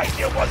 And whose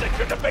idea was it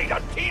to debate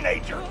a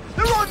teenager?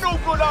 There are no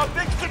good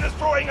optics to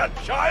destroying a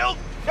child!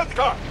 Get the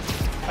car!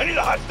 I need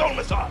a hot stone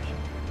massage!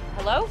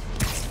 Hello?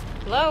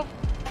 Hello?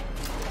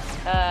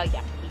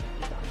 Yeah.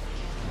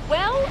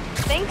 Well,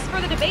 thanks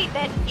for the debate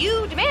that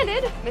you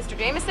demanded, Mr.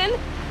 Jameson.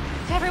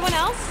 To everyone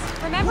else,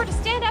 remember to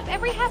stand up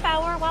every half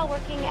hour while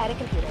working at a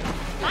computer.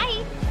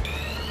 Bye!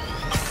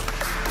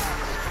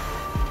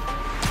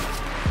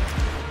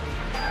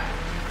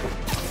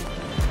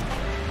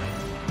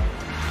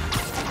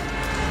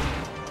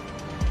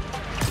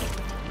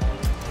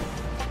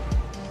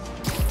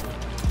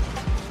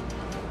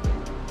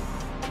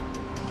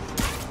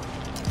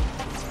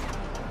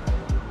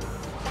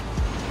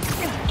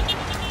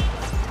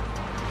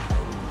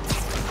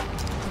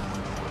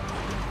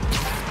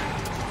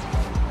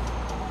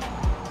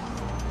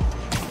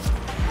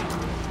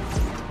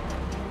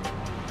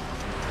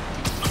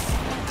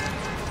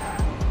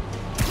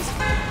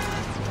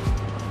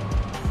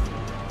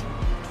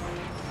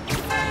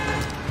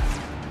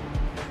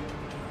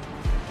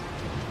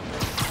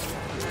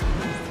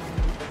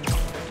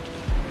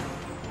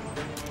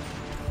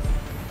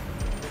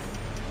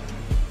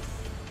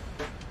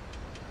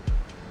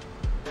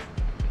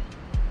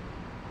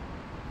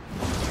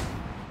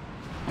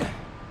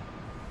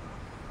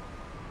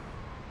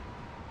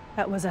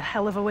 That was a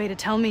hell of a way to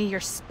tell me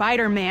you're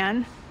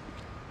Spider-Man.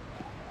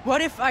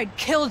 What if I'd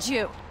killed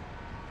you?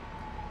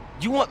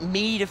 You want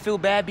me to feel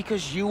bad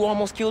because you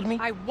almost killed me?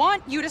 I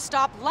want you to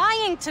stop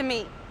lying to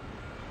me!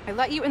 I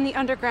let you in the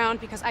underground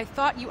because I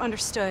thought you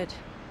understood.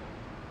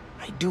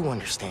 I do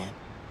understand.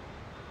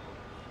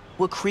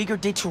 What Krieger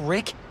did to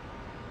Rick?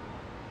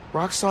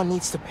 Roxxon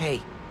needs to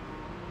pay.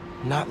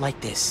 Not like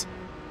this.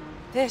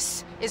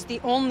 This is the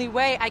only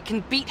way I can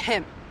beat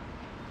him.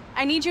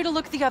 I need you to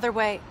look the other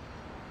way.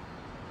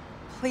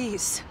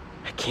 Please.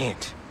 I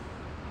can't.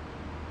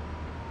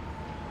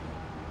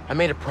 I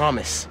made a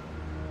promise.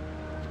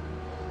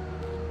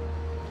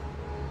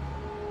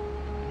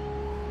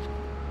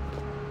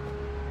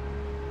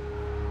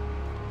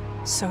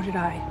 So did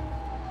I.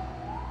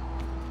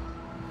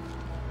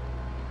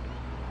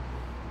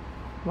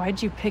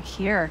 Why'd you pick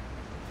here?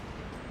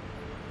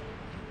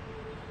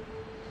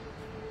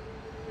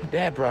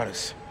 Dad brought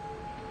us.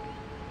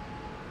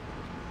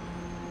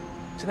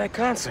 To that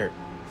concert.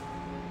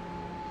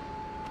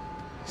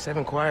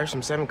 7 choirs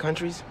from 7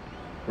 countries.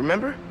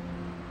 Remember?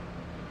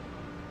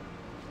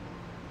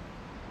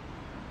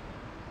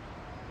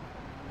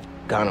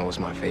 Ghana was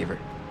my favorite.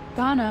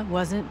 Ghana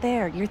wasn't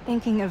there. You're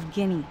thinking of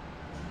Guinea.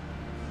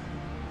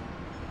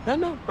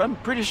 No, I'm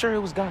pretty sure it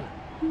was Ghana.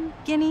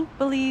 Guinea,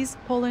 Belize,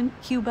 Poland,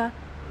 Cuba.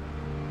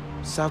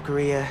 South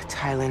Korea,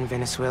 Thailand,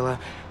 Venezuela.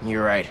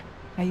 You're right.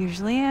 I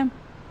usually am.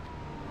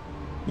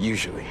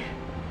 Usually.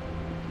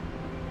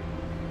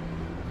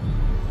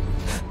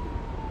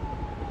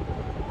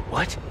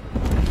 What?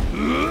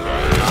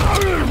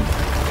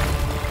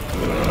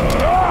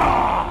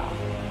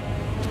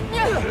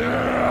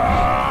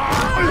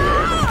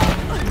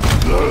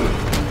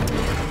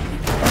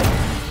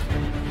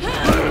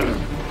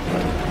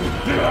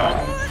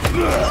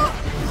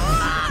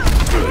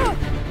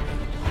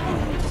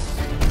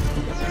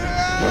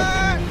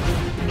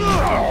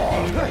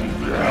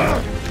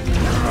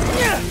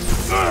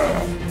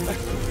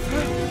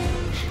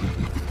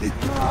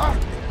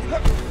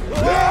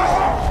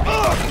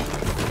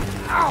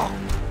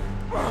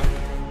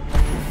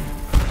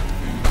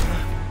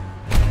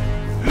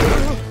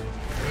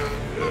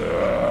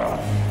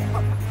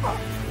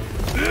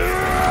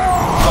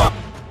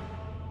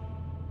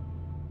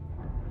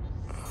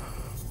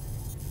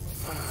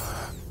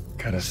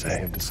 Gotta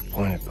say, I'm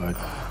disappointed, bud.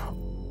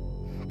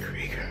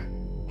 Krieger.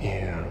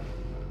 Yeah.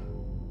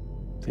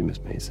 See, Miss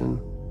Mason?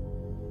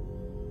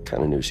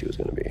 kind of knew she was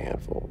going to be a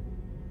handful.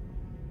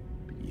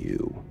 But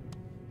you...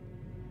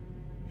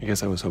 I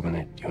guess I was hoping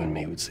that you and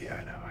me would see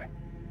eye to eye.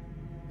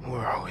 Where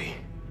are we?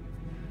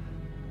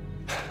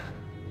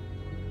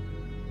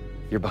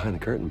 You're behind the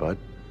curtain, bud.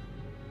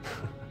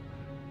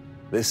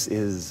 This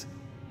is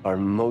our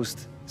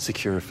most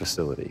secure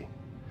facility.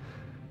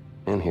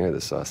 And here the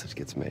sausage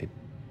gets made.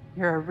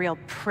 You're a real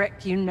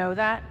prick, you know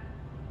that?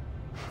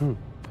 You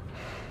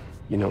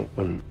know,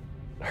 when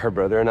her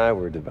brother and I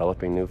were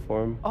developing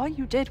Newform... All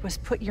you did was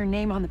put your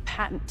name on the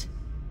patent.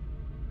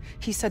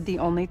 He said the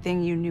only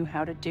thing you knew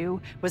how to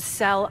do was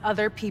sell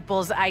other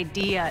people's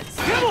ideas.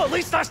 Yeah, well, at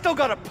least I still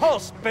got a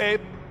pulse, babe.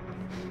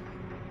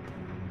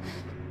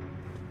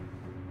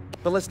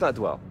 But let's not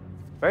dwell,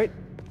 right?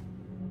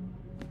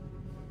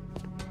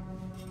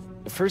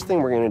 The first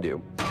thing we're gonna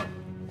do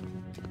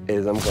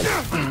is I'm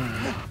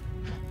gonna...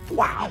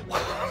 Wow!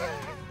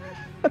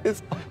 That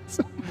is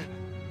awesome.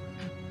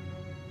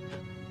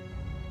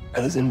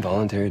 Are those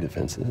involuntary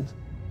defenses?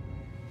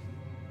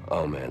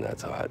 Oh man,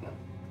 that's hot.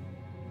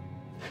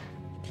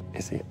 You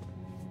see,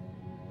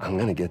 I'm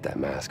gonna get that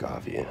mask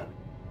off you.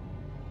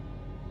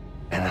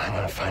 And then I'm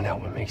gonna find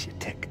out what makes you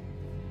tick.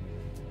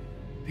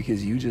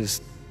 Because you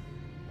just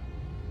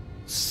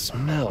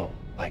smell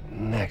like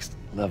next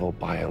level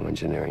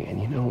bioengineering.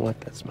 And you know what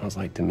that smells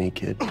like to me,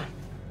 kid?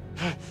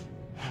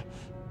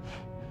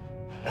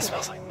 That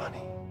smells like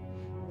money.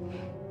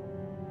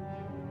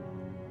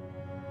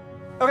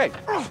 Okay,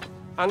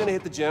 I'm gonna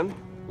hit the gym.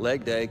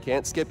 Leg day,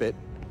 can't skip it.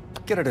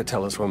 Get her to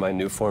tell us where my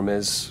new form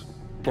is.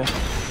 Yeah.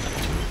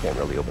 Can't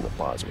really open the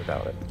plaza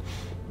without it.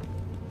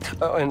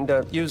 Oh, and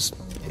use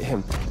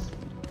him.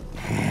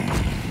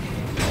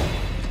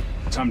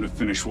 Time to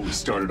finish what we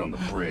started on the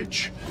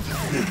bridge.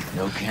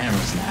 No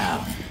cameras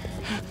now.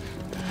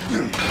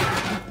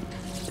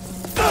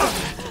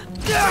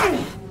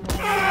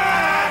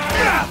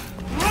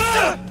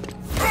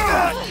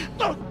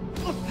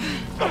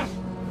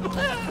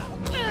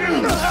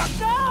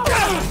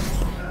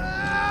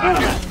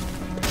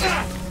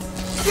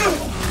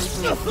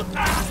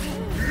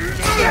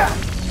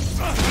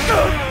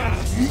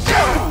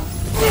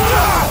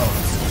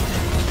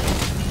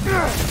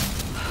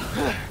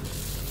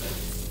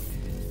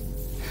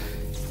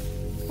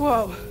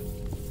 Whoa.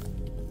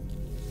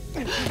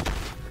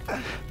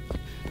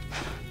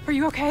 Are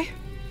you okay?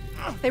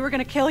 They were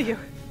gonna kill you.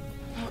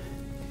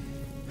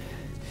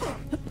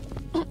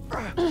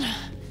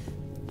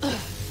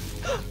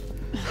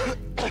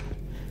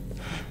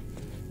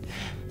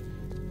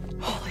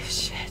 Holy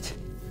shit.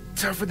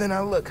 Tougher than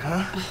I look,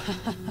 huh?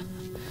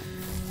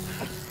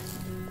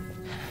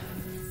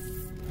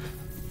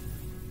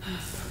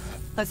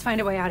 Let's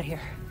find a way out of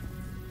here.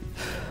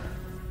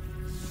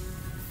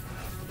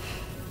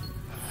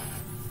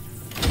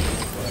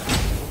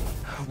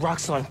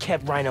 Roxxon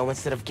kept Rhino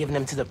instead of giving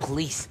him to the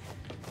police.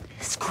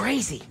 It's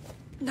crazy.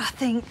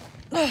 Nothing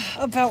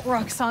about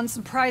Roxxon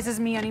surprises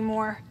me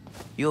anymore.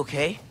 You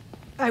okay?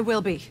 I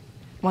will be,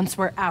 once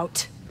we're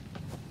out.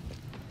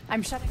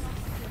 I'm shutting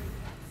off security.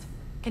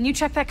 Can you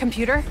check that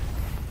computer?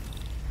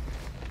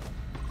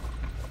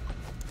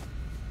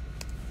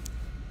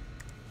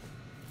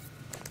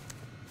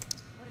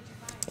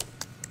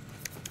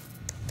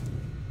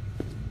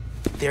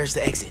 There's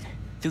the exit,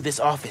 through this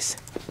office.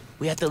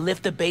 We have to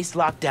lift the base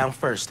lockdown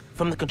first,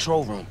 from the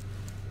control room.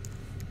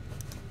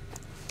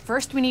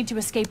 First, we need to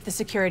escape the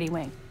security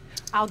wing.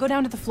 I'll go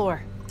down to the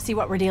floor, see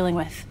what we're dealing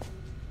with.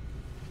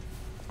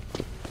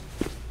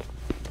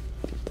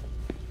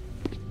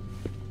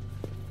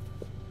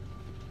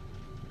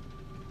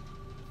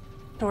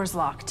 Door's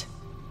locked.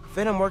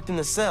 Venom worked in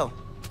the cell.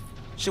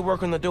 Should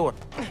work on the door.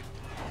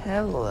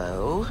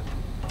 Hello?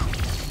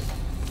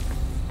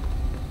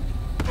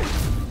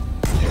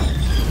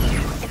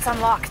 It's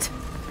unlocked.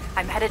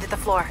 I'm headed to the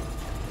floor.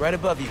 Right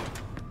above you.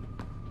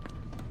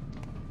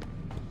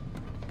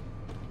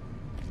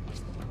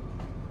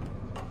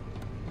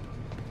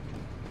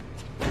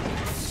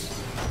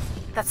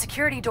 That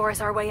security door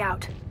is our way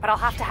out, but I'll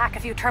have to hack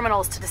a few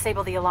terminals to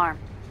disable the alarm.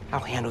 I'll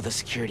handle the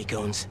security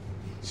goons.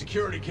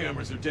 Security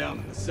cameras are down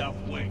in the south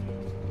wing.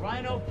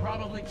 Rhino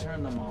probably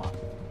turned them off.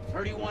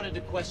 Heard he wanted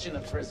to question the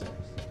prisoners.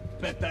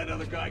 Bet that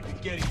other guy could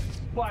get his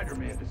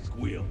Spider-Man to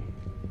squeal.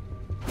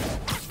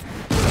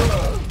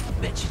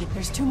 Bet you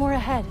There's 2 more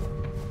ahead.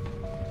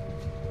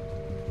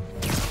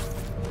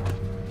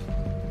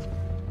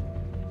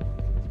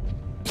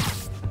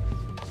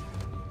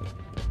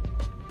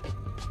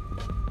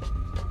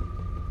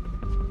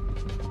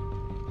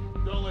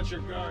 Don't let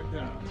your guard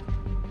down.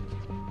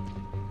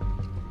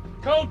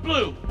 Code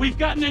Blue, we've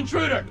got an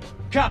intruder.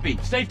 Copy,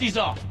 safety's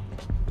off.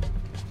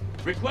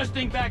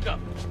 Requesting backup.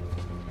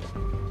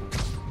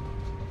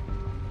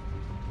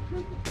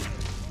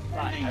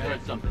 I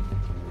heard something.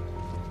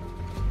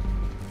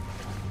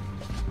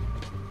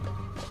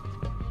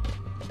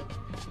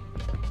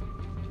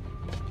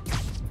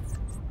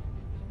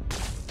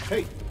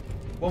 Hey,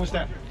 what was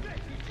that?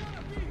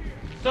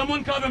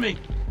 Someone cover me!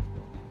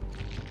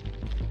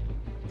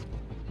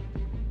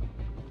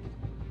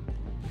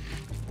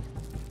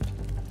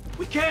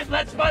 We can't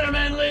let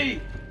Spider-Man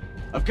leave!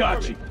 I've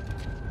got you.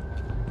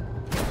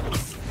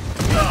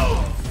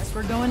 Guess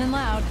we're going in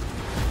loud.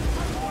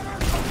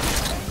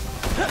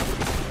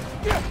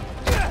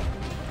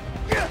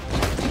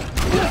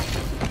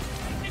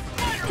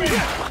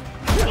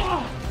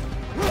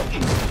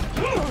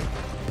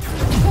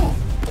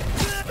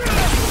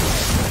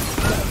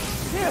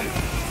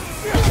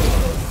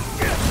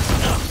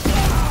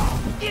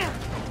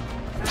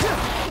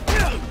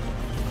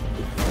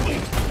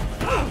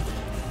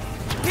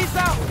 Peace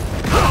out!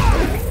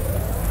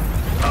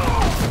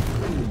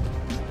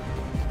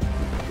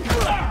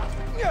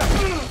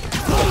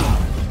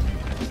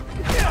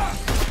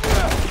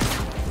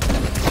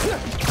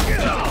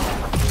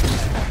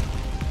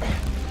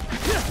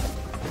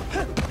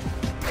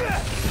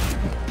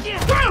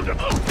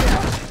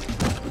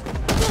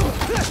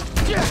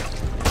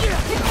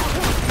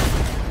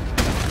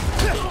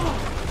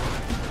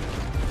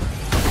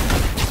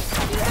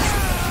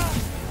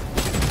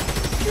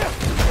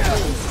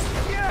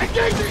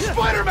 Engaging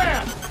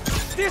Spider-Man!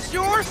 This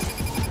yours?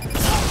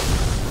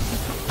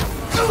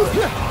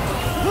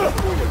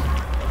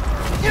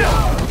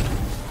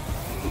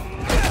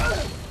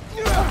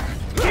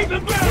 Keep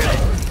him grounded!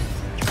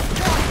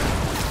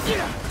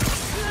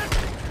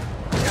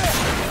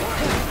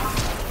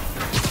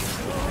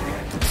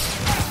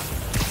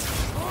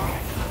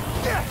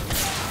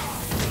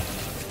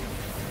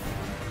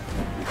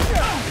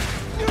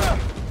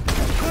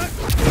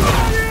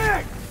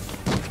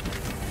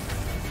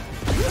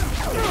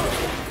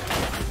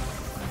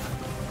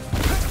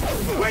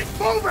 Quit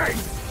moving!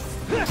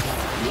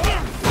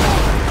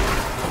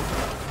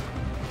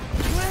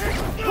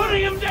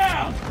 Putting him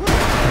down!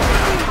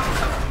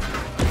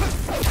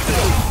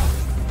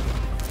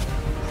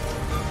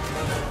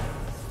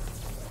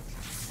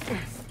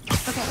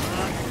 Okay,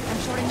 I'm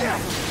shorting the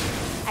rifle.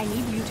 I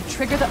need you to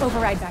trigger the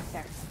override back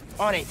there.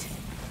 On it.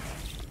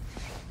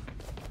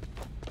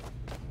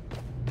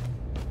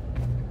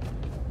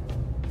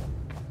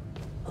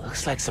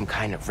 Looks like some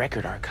kind of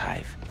record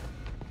archive.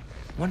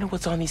 Wonder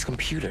what's on these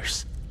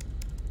computers.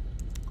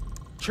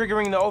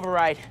 Triggering the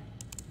override.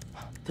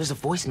 There's a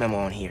voice memo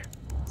on here.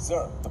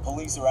 Sir, the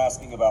police are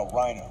asking about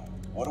Rhino.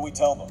 What do we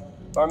tell them?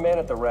 Our man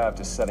at the raft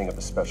is setting up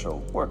a special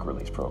work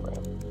release program.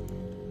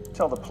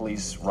 Tell the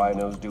police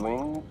Rhino's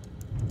doing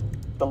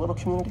a little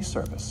community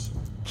service.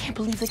 Can't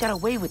believe they got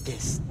away with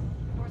this.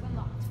 Door's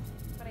unlocked,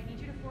 but I need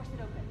you to force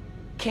it open.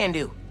 Can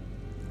do.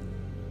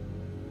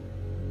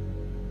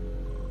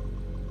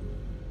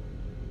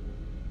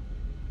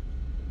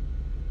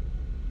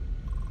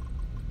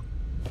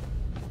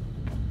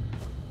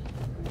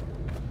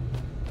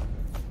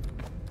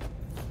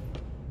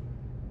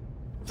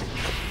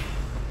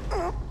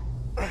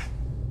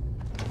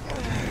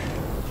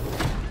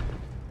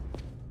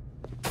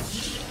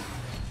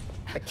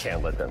 I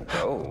can't let them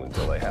go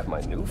until they have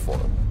my new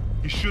form.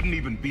 You shouldn't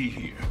even be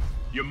here.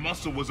 Your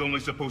muscle was only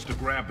supposed to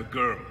grab the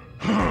girl.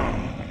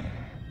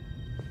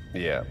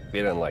 Yeah, he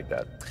didn't like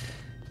that.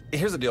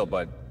 Here's the deal,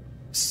 bud.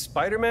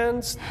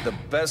 Spider-Man's the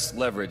best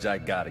leverage I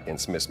got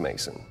against Miss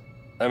Mason.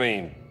 I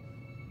mean,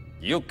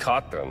 you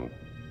caught them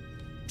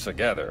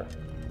together.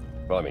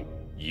 Well, I mean,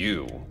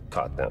 you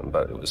caught them,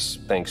 but it was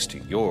thanks to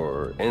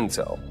your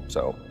intel.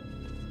 So,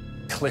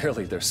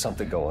 clearly there's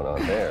something going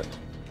on there.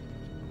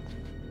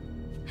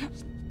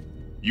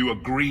 You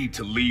agreed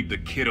to leave the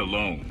kid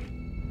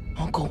alone.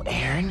 Uncle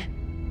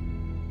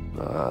Aaron?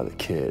 Ah, the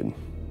kid.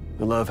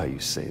 I love how you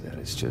say that.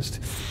 It's just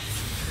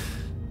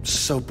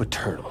so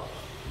paternal.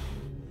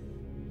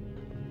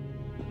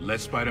 Let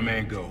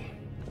Spider-Man go,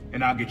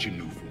 and I'll get you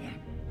new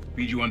form.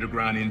 Feed you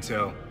underground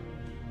intel,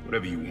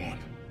 whatever you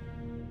want.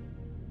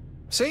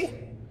 See?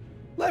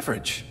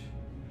 Leverage.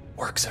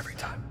 Works every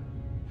time.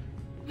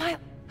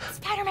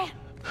 Spider-Man!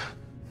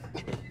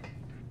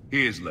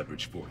 Here's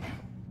leverage for you.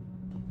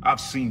 I've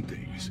seen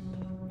things.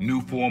 New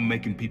form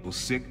making people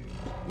sick.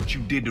 What you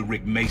did to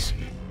Rick Mason.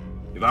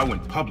 If I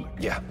went public...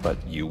 Yeah,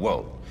 but you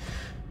won't.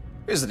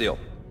 Here's the deal.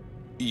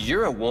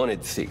 You're a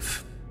wanted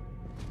thief.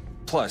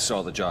 Plus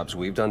all the jobs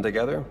we've done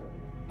together.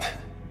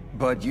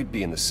 But you'd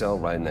be in the cell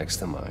right next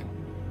to mine.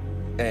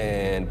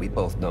 And we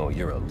both know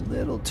you're a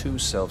little too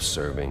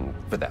self-serving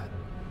for that.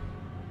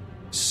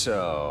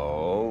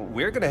 So,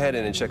 we're gonna head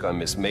in and check on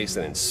Miss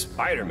Mason and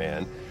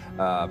Spider-Man,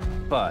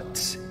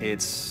 but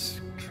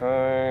it's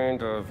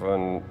kind of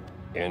an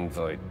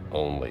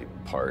invite-only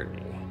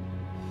party.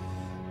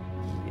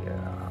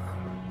 Yeah.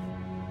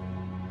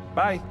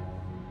 Bye.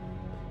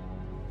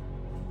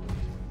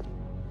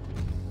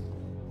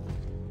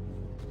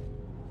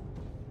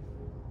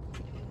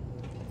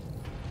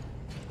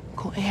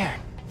 Uncle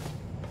Aaron.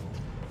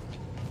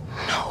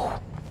 No.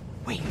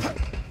 Wait.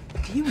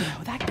 Do you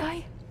know that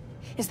guy?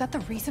 Is that the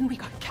reason we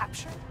got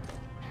captured?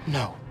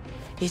 No.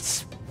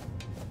 It's...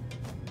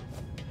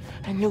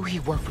 I knew he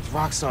worked with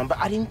Roxxon, but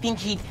I didn't think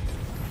he'd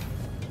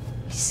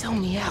sell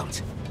me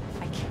out.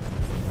 I can't.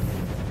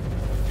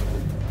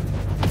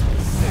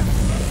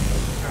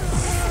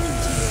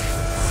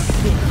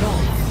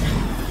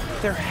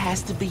 No. There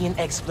has to be an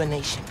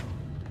explanation.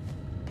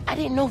 I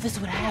didn't know this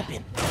would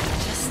happen.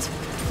 Just...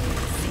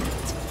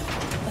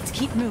 Let's keep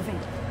Keep moving.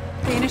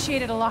 They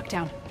initiated a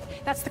lockdown.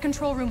 That's the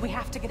control room we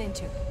have to get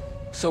into.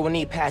 So we'll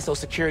need past those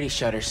security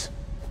shutters.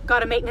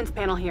 Got a maintenance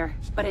panel here,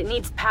 but it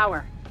needs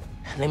power.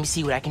 Let me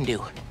see what I can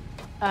do.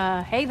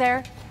 Hey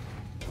there.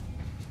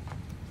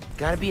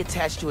 Gotta be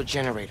attached to a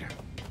generator.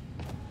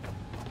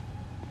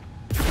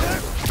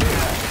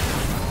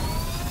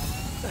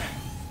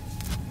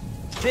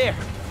 There!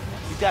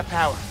 You got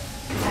power.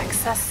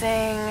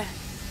 Accessing...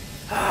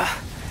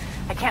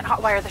 I can't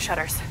hotwire the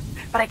shutters,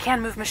 but I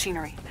can move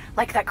machinery,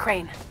 like that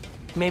crane.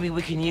 Maybe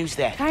we can use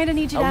that. Kinda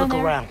need you I'll down look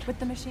there around. with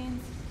the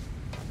machines.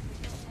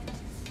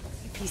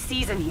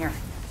 PC's in here.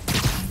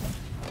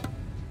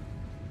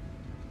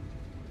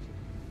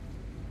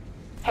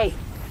 Hey,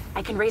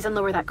 I can raise and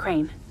lower that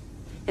crane.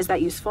 Is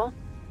that useful?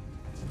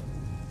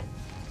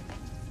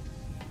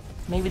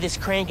 Maybe this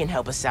crane can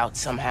help us out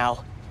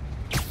somehow.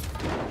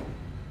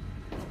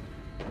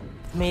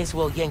 May as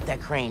well yank that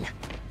crane.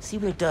 See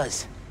what it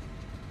does.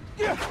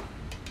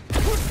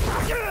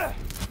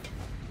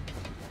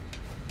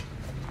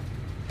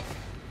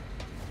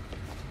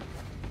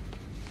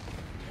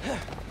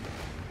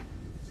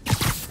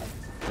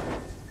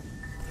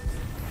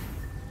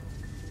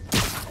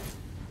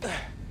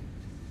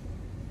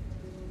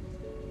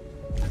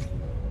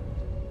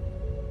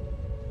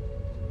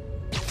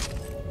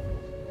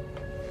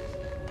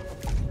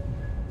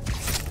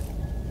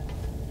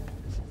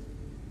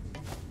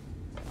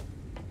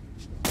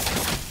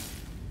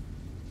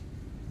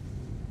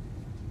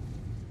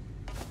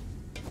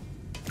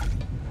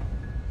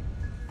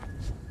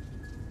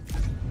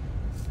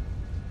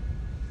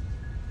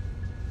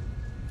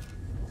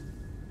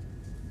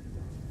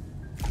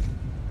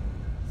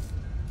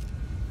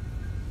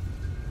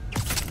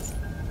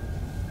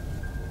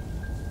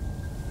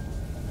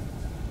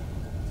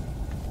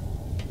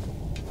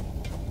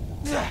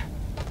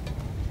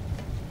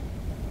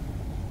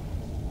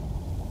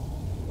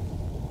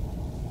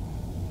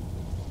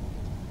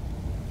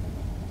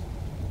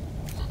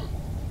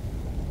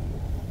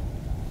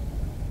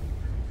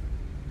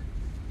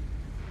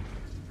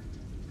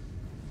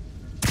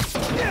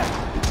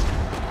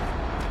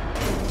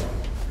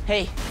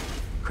 Hey,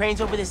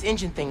 crane's over this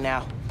engine thing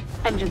now.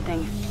 Engine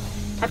thing.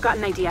 I've got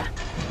an idea.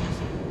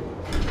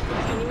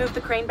 Can you move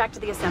the crane back to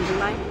the assembly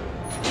line?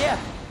 Yeah,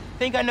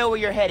 think I know where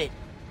you're headed.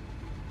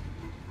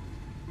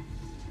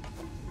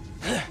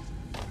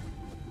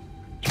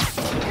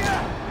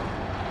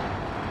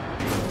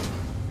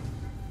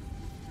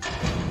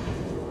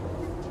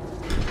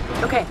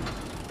 Okay,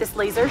 this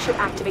laser should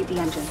activate the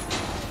engine.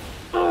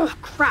 Oh,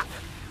 crap!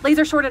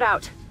 Laser shorted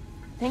out.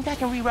 Think I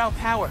can reroute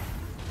power.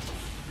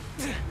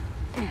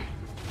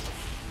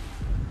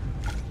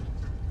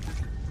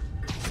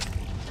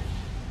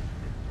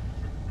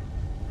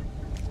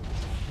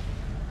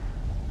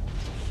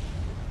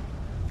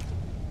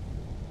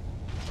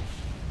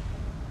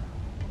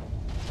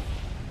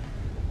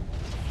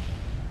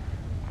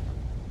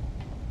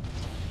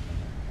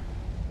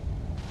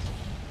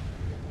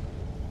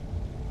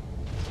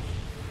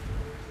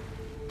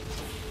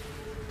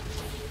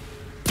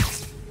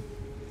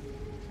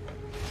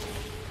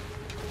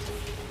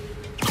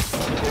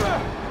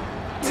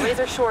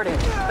 Laser shorted,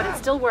 but it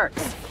still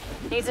works.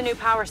 Needs a new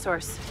power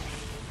source.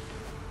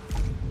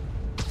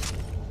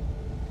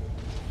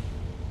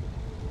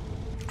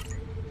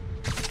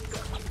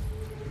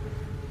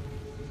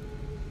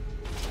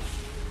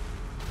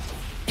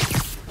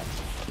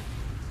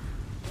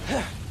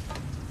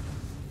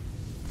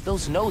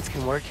 Those nodes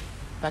can work,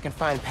 if I can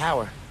find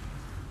power.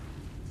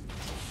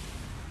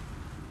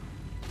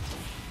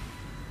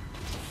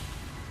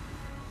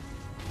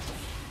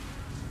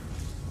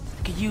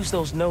 I could use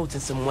those nodes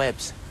and some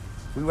webs.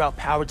 Reroute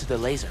power to the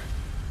laser.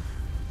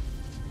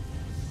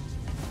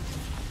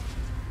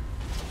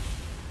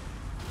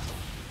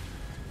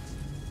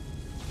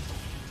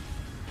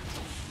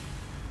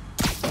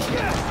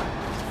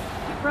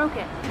 You broke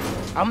it.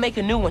 I'll make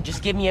a new one,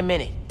 just give me a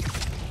minute.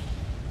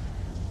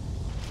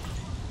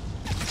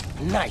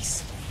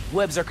 Nice.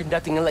 Webs are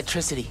conducting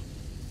electricity.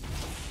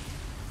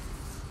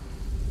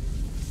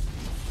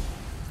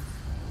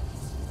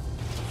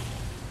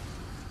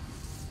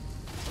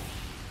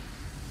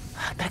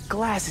 That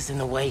glass is in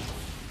the way.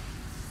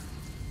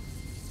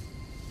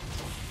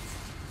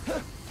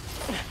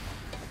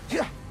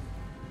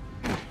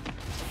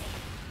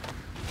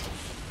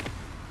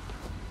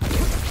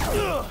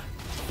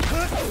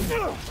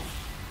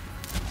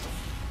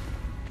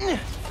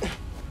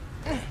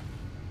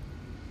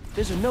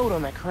 There's a note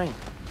on that crane.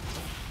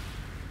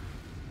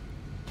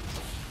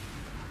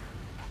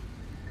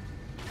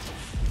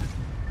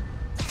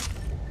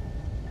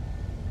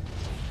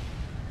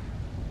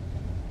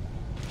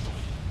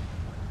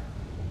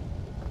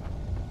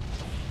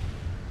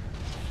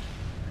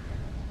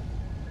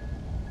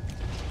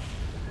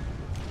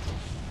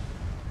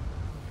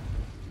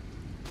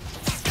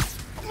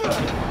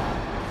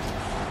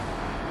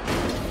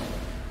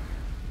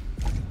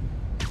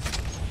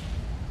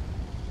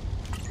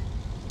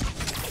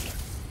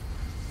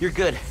 You're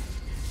good.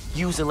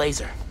 Use a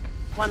laser.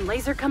 One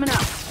laser coming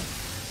up.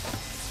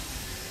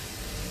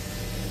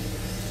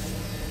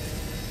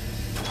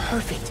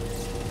 Perfect.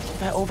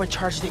 If I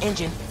overcharge the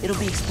engine, it'll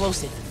be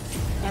explosive.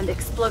 And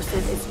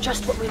explosive is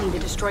just what we need to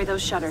destroy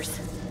those shutters.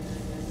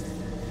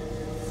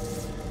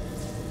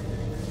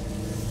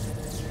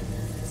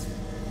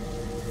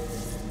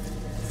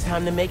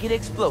 Time to make it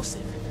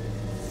explosive.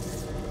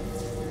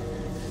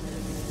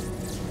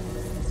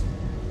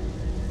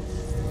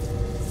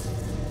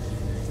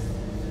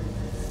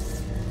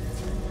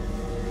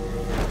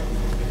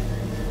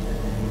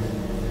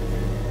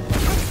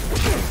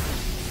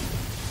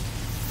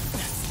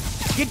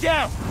 Get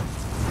down!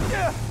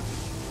 Yeah.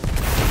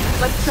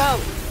 Let's go.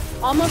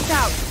 Almost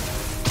out.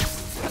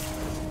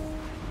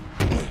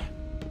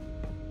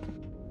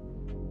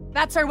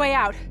 That's our way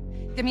out.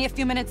 Give me a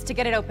few minutes to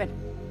get it open.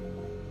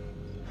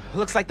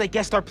 Looks like they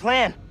guessed our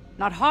plan.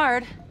 Not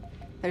hard.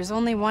 There's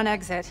only one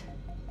exit.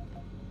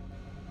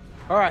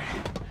 All right,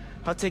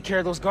 I'll take care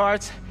of those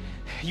guards.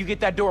 You get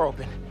that door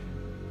open.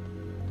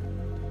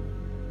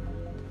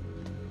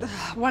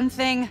 One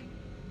thing.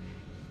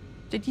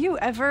 Did you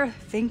ever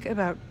think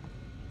about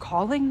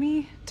calling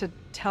me to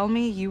tell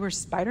me you were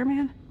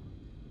Spider-Man?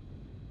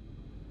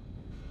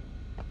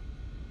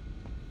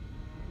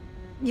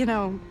 You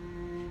know,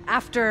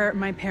 after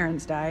my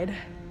parents died,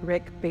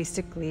 Rick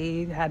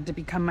basically had to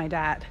become my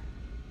dad.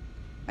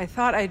 I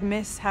thought I'd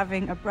miss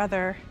having a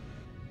brother,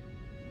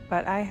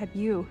 but I had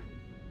you.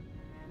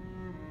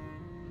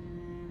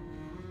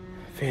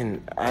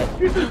 Finn,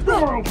 Keep this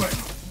door open!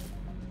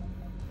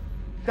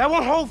 That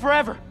won't hold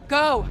forever!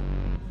 Go!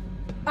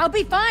 I'll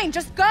be fine,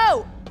 just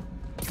go!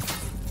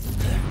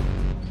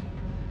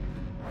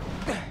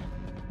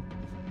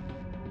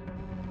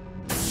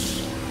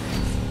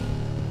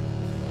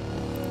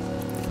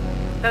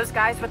 Those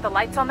guys with the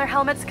lights on their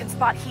helmets can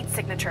spot heat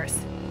signatures.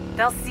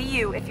 They'll see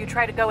you if you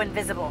try to go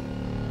invisible.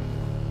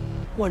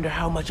 Wonder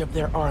how much of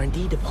their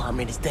R&D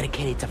department is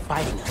dedicated to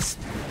fighting us.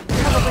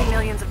 Probably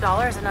millions of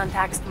dollars in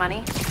untaxed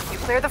money. You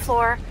clear the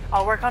floor,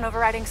 I'll work on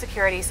overriding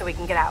security so we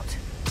can get out.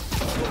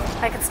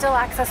 I can still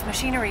access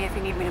machinery if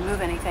you need me to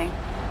move anything.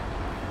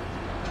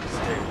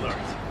 Stay alert.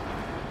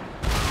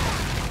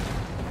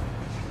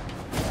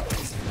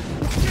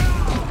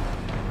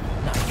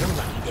 Not your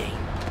lucky day.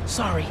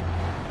 Sorry.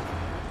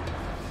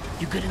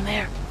 You good in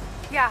there?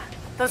 Yeah,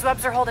 those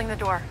webs are holding the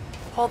door.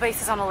 Whole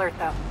base is on alert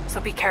though, so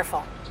be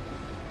careful.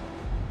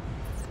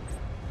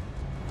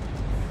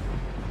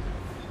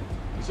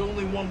 There's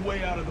only one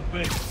way out of the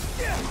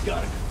base. Yeah, we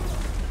got it.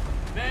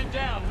 Man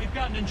down, we've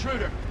got an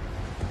intruder.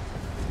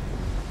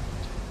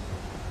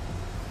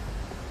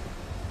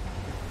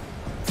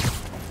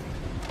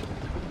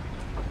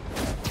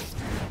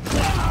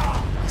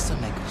 This'll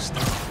make them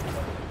stop.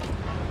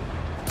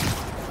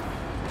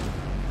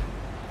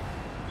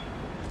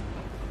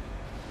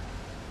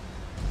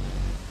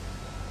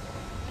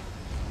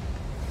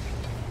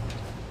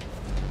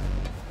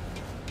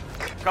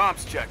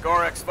 Comms check,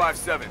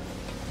 RX-57.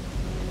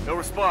 No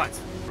response.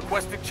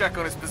 Requesting check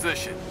on his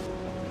position.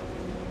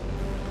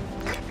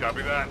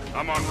 Copy that.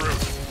 I'm en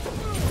route.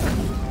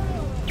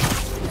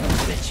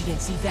 Bet you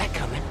didn't see that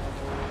coming.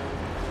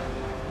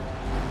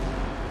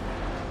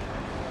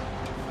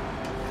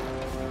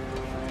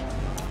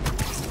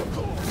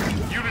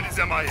 Unit is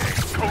MIA.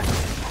 Code.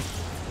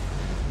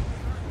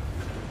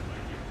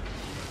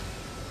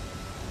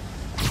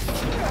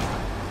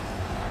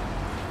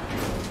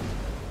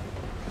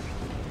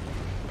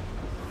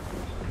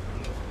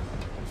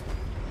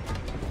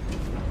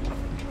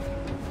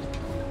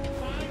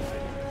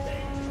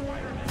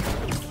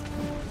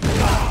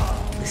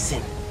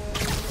 Listen,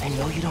 I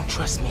know you don't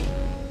trust me.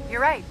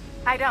 You're right,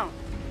 I don't.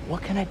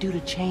 What can I do to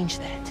change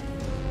that?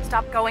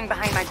 Stop going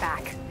behind my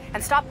back.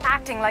 And stop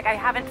acting like I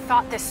haven't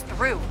thought this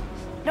through.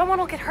 No one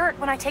will get hurt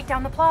when I take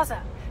down the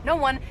plaza. No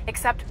one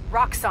except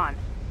Roxxon.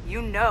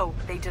 You know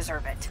they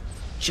deserve it.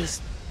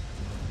 Just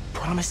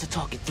promise to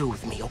talk it through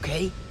with me,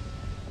 okay?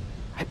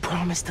 I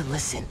promise to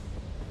listen.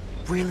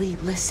 Really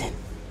listen.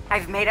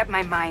 I've made up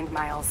my mind,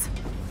 Miles.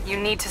 You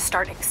need to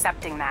start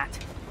accepting that.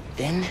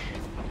 Then,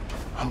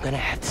 I'm gonna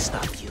have to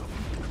stop you.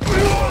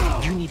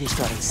 You need to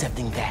start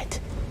accepting that.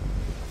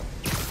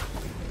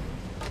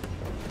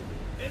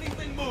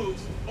 Anything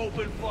moves,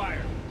 open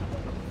fire.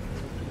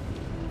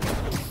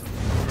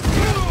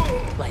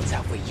 Lights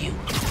out for you.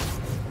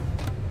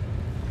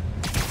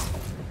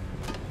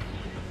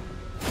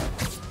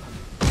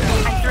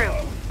 I'm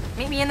through.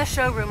 Meet me in the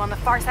showroom on the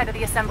far side of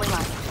the assembly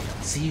line.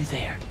 See you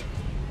there.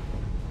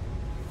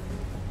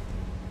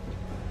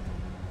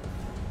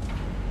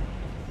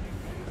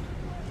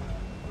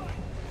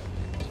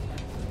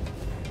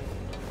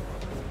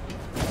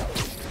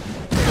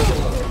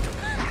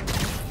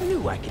 I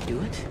knew I could do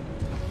it.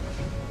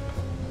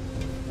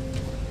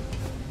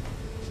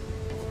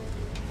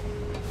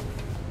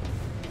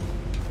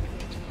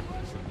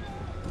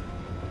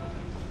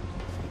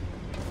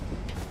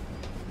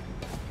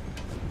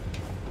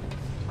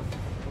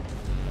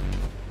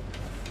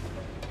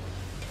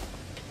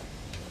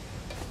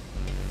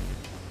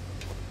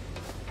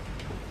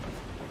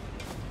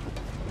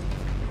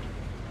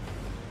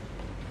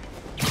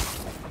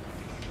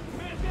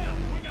 Man down,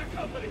 we got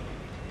company.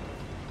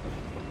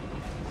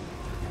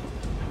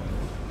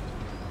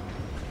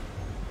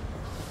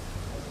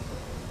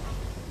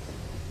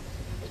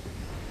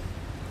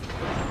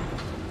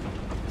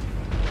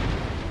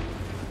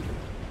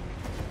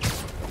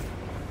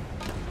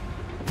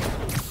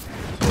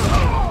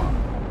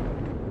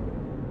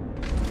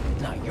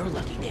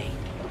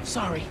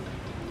 Sorry.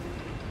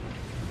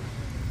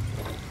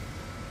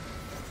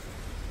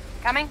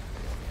 Coming?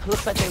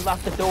 Looks like they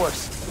locked the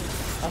doors.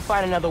 I'll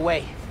find another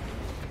way.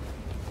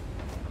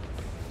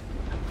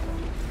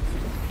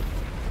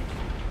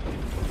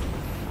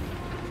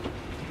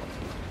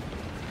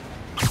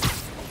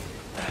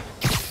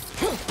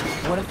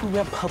 What if we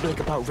went public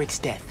about Rick's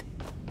death?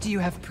 Do you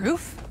have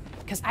proof?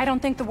 Because I don't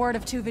think the word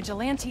of 2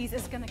 vigilantes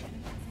is gonna...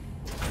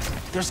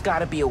 There's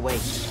gotta be a way.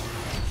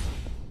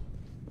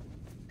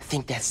 I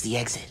think that's the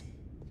exit.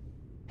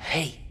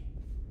 Hey.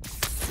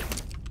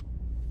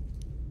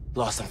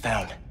 Lost and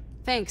found.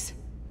 Thanks.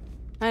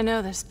 I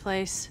know this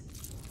place.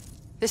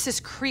 This is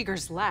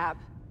Krieger's lab.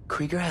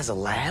 Krieger has a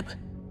lab?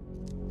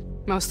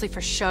 Mostly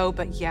for show,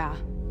 but yeah.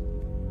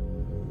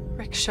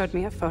 Rick showed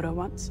me a photo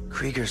once.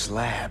 Krieger's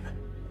lab.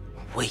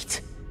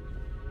 Wait.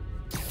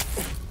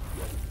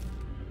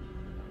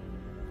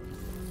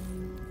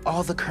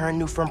 All the current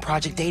new firm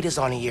project data's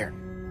on here.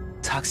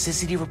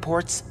 Toxicity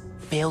reports,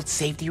 failed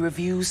safety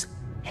reviews,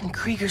 and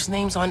Krieger's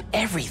name's on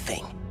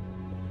everything.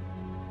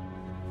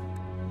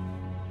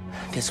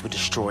 This would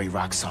destroy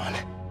Roxxon.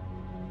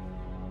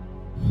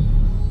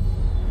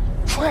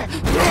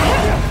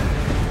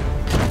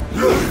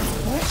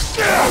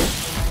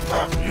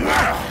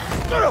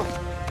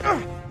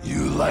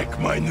 You like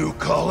my new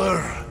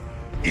color?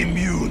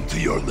 Immune to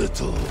your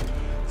little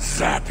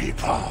zappy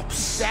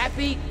pops.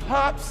 Zappy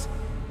pops?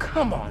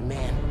 Come on,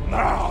 man.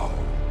 Now,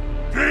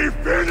 we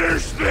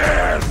finish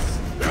this!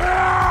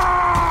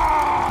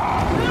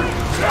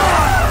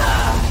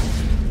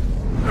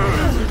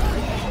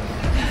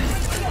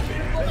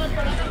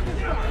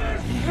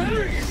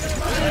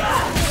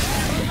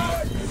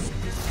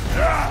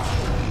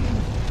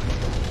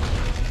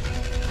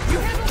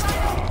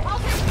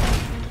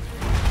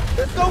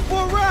 Let's go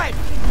for a ride!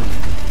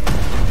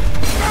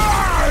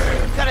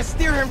 Gotta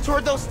steer him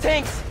toward those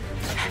tanks.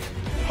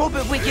 Hope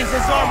it weakens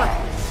his armor.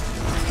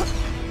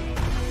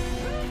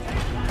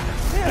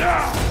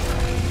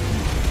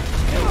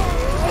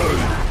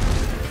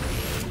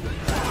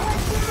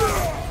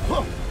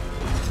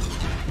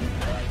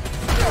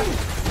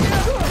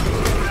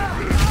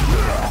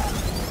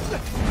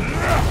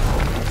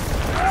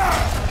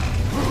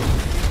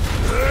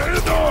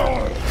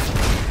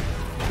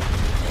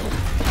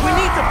 We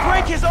need to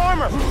break his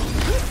armor!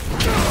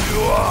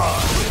 You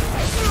are!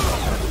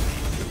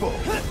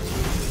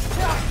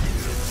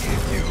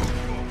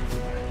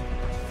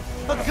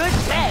 A good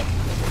set!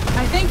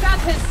 I think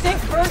that's his sick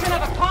version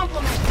of a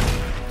compliment.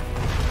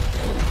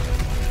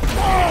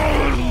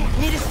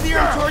 Need to steer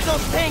him towards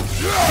those tanks!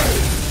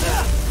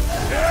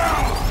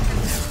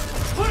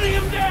 Putting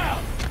him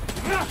down!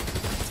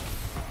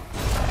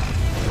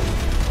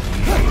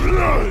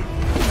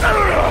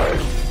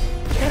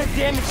 Gotta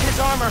damage his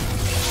armor!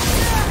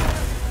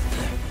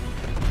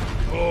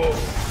 Oh,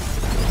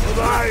 but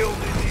I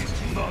only need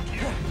to knock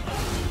you.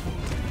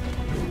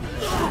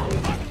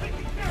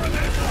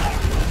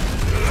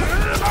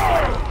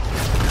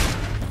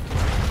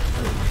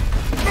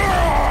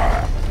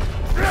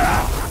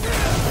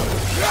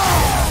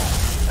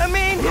 I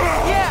mean,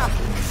 yeah,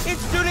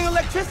 it's shooting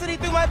electricity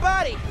through my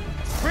body.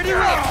 Pretty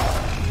rich.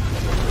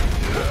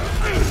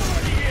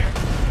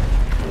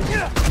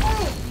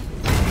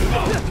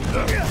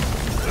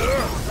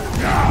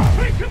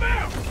 Hey, come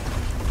out!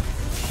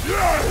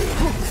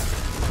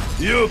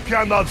 You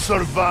cannot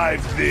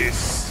survive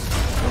this.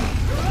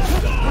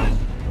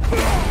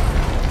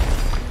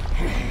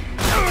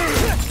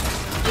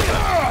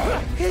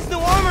 His new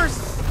armor's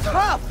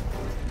tough.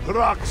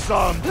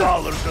 Roxxon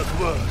dollars at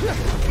work.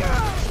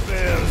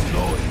 There's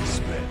no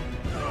expense.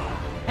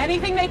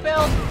 Anything they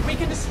build, we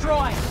can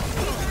destroy.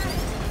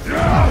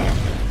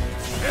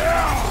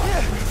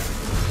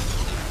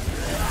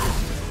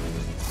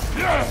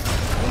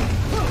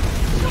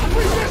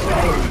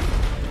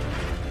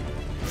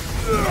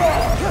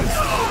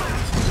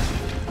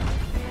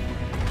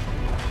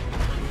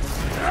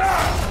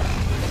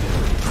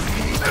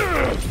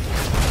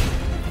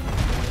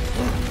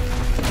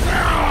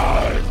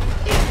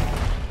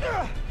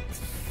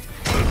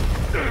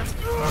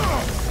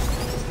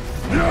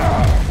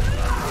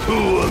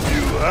 Two of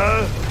you,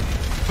 huh?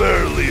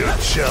 Barely a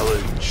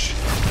challenge.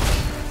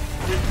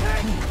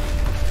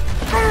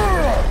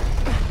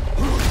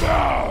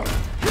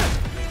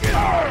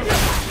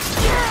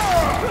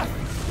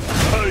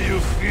 Are you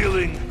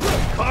feeling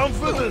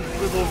confident,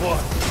 little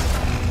one?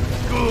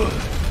 Good.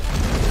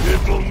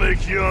 It'll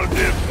make your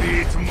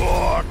defeat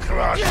more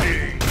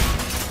crushing.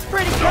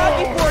 Pretty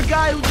cocky for a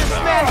guy who just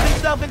smashed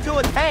himself into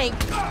a tank.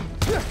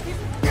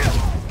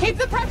 Keep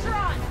the pressure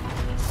on!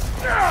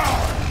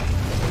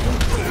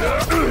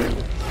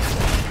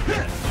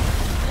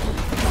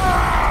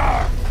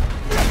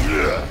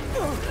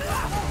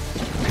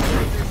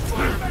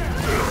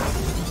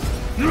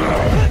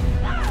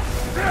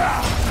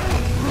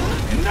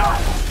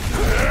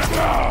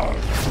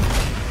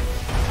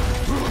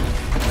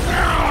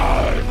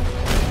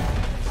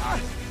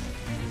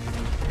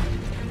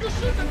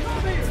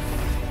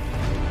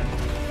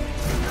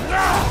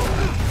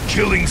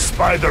 Killing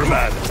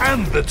Spider-Man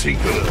and the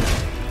Tinkerer.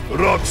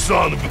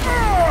 Roxanne.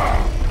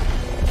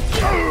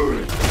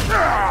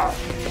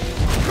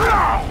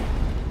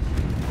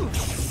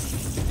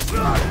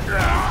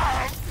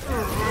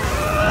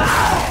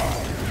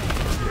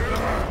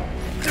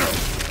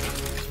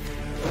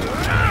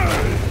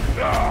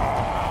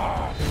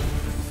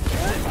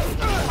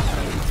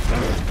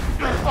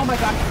 Oh my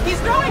god, he's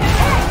throwing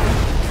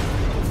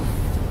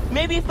attack!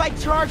 Maybe if I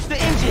charge the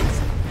engines.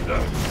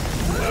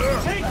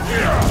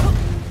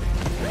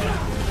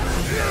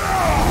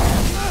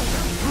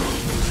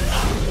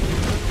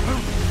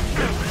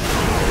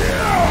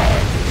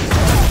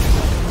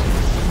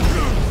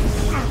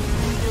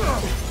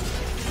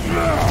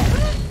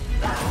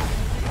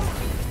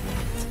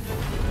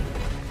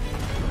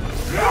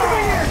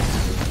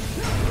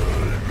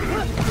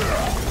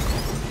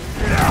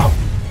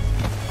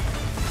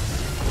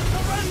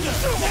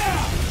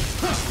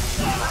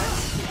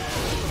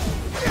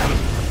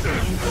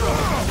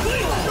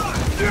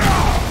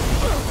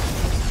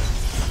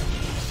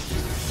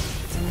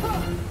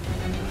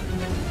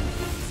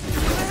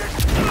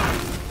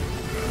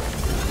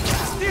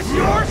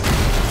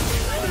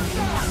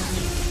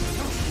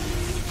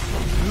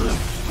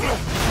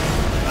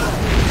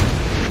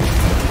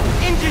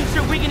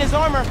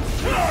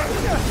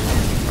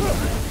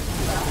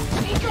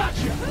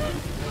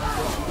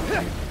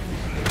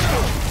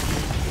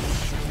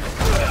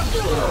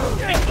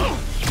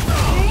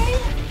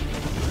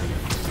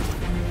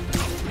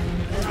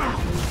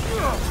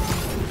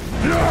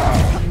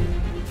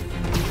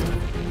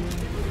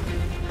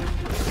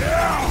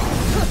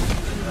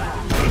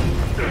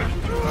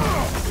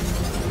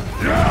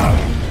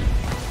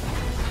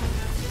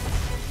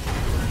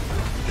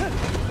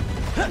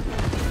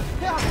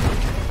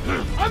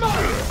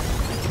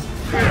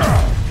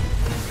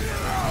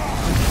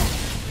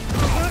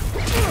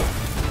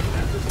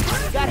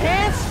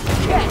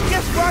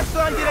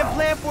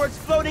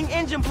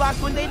 Engine blocks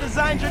when they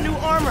designed your new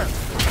armor. You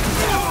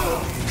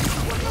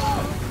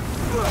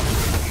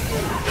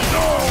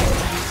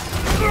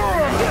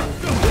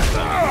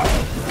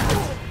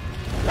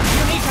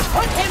need to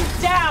put him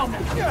down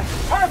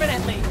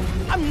permanently.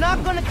 I'm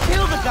not gonna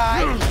kill the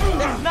guy.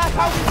 That's not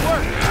how we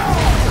work.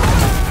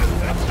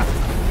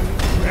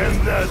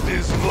 And that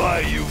is why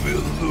you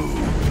will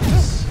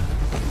lose.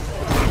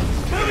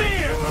 Come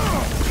here!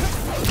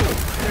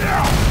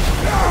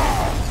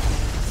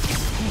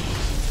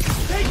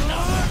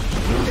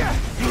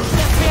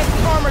 That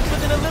fancy armor's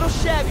looking a little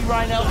shabby,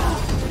 Rhino.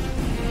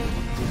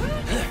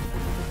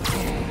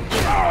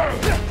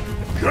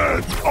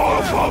 Get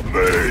off of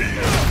me!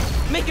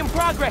 Making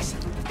progress.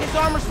 His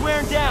armor's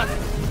wearing down.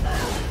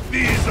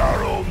 These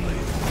are only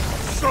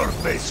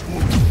surface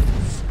wounds.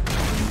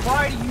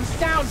 Why do you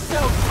sound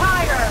so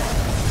tired?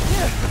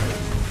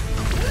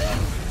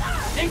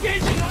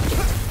 Engaging on...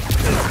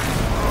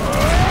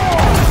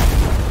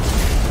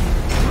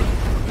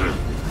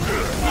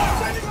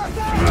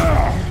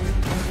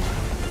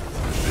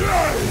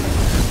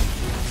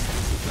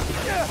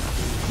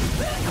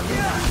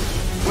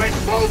 Quit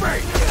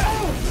moving!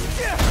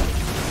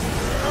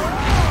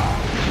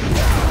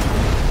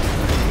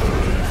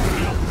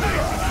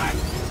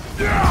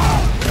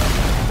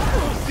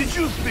 Did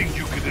you think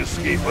you could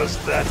escape us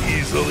that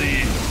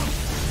easily?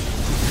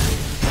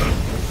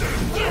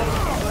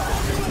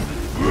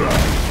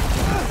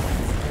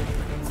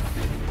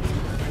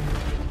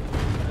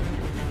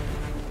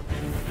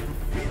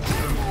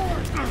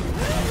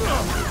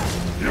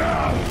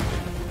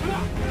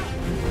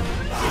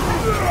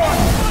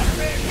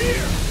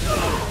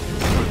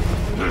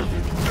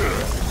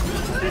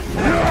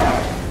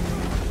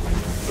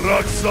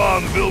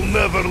 Roxanne will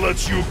never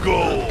let you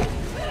go.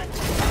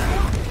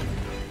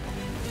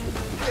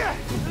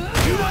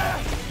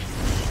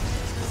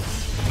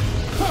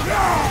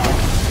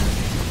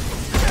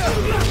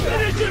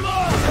 Finish him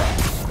off!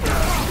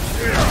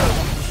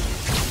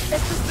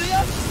 It's just the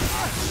other...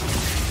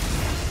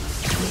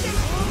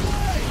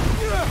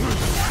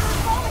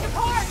 Falling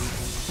apart!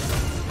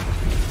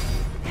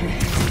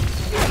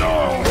 No!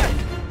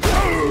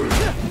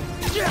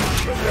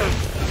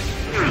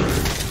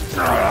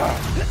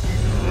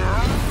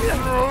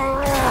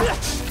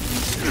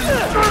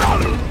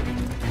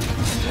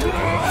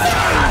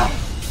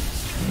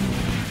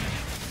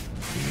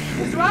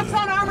 His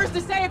Roxanne armor's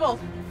disabled.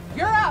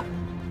 You're up.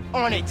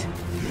 On it.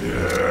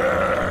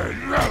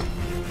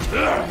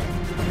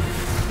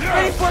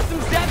 Ready for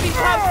some zappy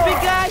pops,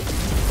 big guy?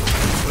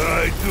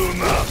 I do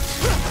not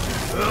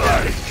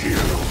like you.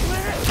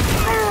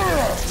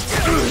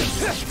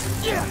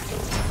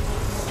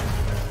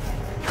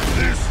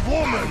 This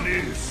woman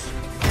is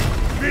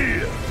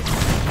fear.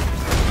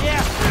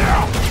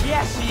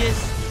 Yeah, she is.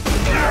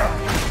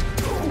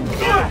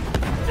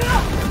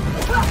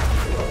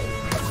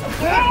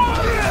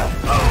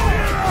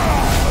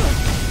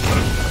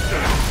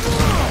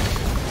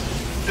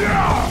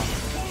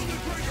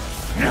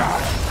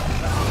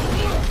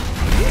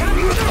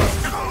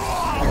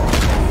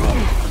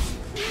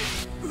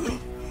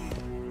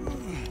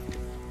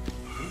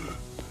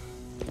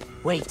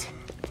 Wait.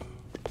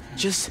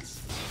 Just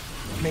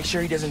make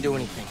sure he doesn't do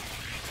anything.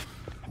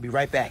 Be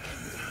right back.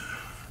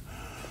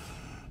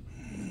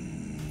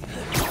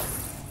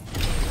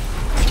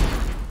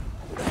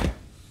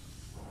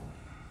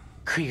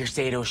 Krieger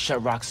said it'll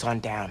shut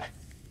Roxxon down.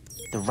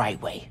 The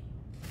right way.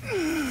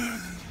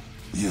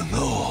 You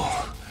know,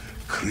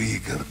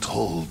 Krieger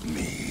told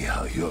me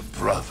how your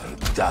brother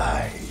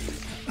died.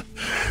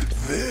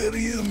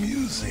 Very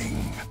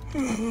amusing.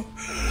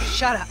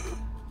 Shut up.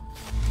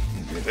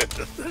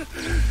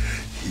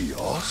 He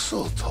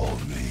also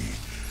told me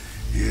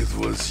it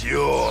was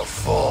your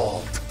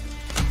fault.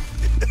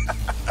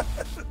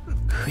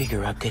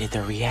 Krieger updated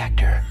the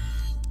reactor.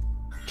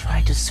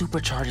 Tried to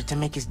supercharge it to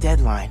make his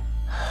deadline.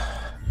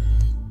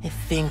 If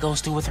Finn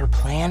goes through with her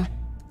plan...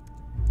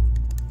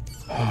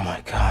 Oh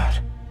my god.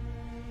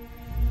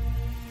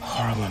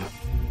 Harlem.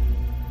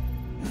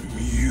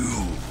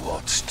 You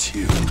watched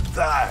him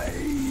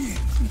die.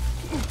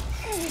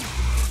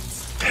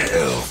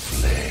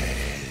 Helpless.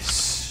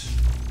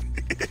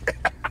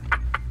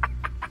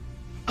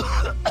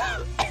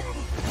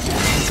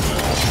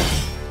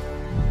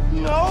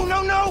 No,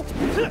 no, no!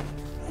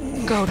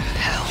 Go to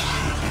hell.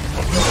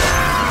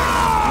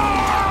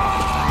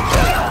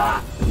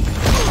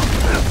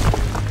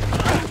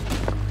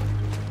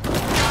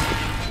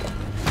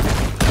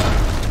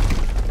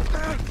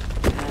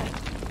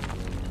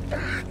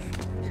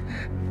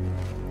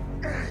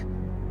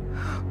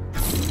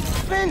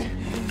 Finn!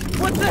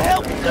 What the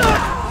hell?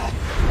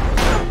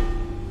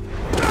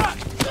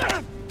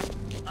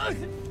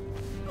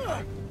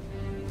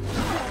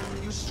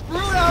 You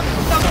screwed up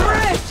the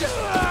bridge!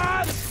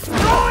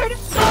 Destroyed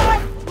my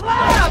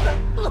lab!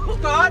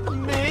 Got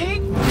me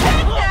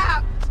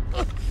kidnapped!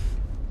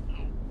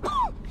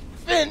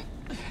 Finn!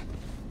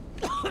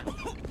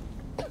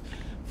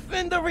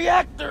 Finn, the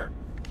reactor!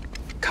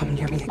 Come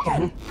near me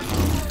again.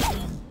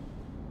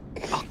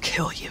 I'll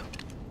kill you.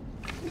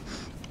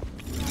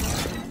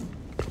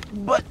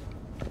 But...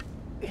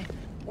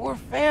 we're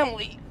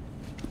family.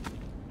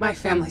 My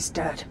family's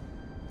dead.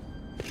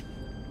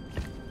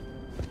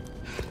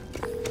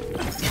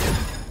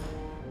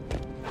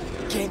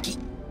 Can't keep...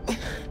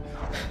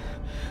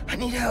 I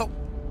need help.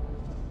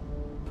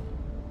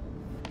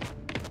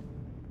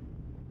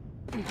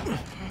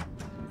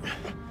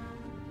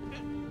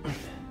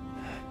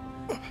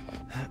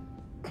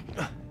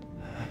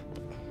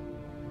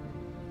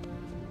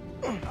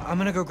 I'm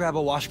gonna go grab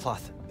a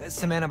washcloth,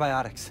 some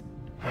antibiotics.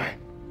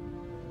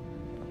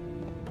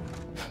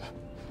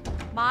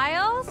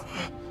 Miles?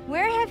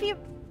 Where have you...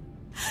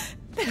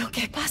 ¿Pero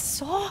qué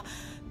pasó?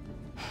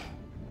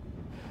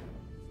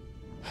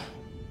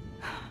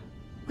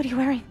 What are you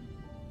wearing?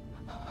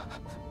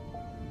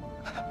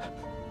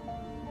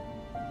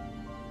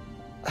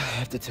 I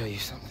have to tell you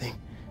something.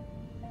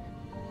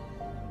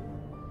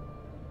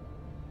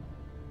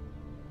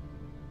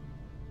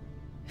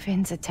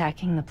 Finn's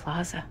attacking the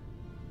plaza.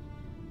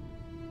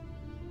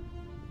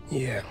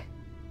 Yeah.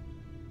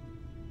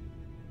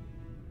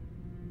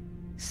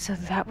 So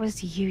that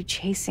was you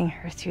chasing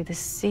her through the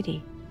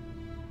city.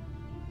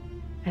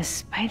 As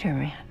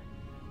Spider-Man.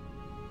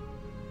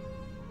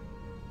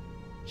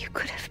 You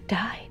could have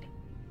died.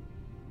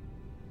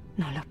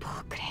 No lo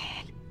puedo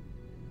creer.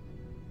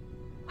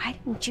 Why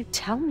didn't you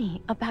tell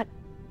me about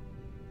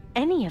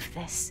any of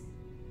this?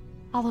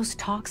 All those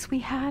talks we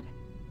had?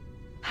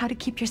 How to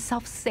keep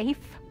yourself safe?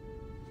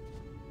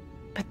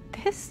 But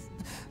this?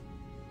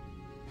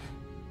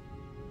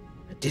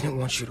 I didn't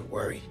want you to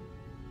worry.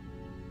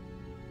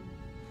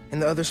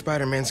 And the other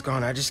Spider-Man's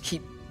gone. I just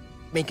keep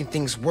making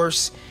things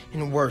worse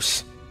and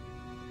worse.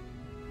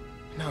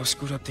 Now I've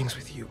screwed up things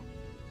with you.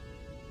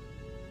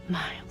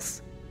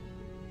 Miles.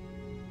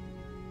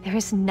 There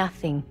is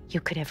nothing you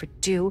could ever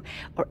do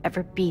or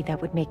ever be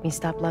that would make me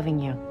stop loving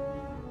you.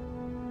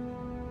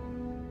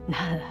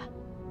 Nada.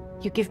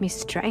 You give me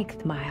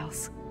strength,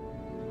 Miles.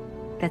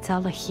 That's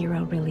all a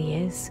hero really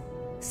is.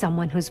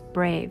 Someone who's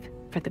brave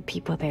for the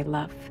people they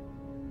love.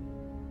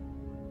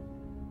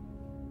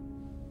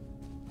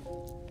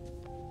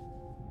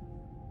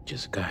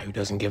 Just a guy who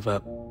doesn't give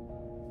up.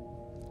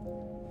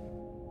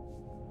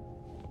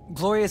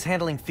 Gloria's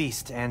handling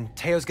Feast, and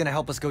Teo's gonna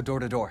help us go door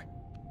to door.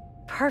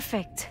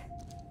 Perfect.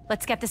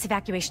 Let's get this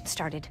evacuation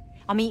started.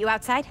 I'll meet you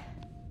outside.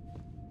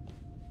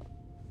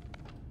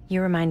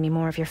 You remind me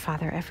more of your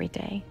father every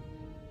day.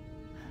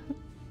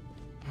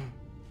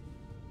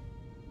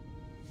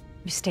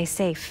 You stay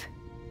safe.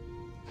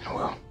 I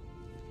will.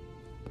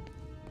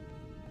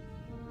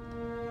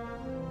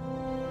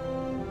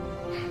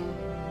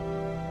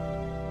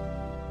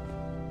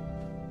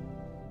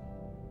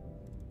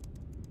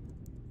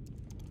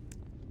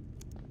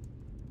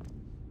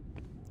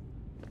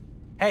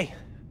 Hey,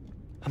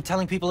 I'm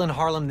telling people in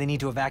Harlem they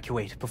need to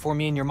evacuate before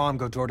me and your mom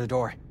go door to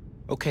door.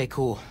 Okay,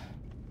 cool.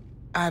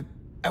 I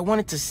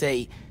wanted to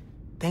say,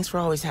 thanks for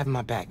always having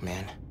my back,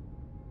 man.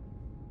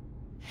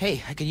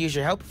 Hey, I could use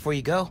your help before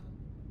you go.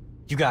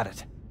 You got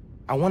it.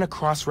 I want to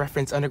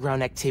cross-reference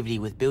underground activity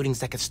with buildings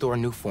that could store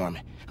Nuform.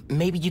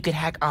 Maybe you could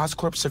hack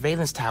Oscorp's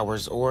surveillance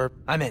towers, or...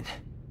 I'm in.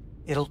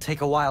 It'll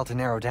take a while to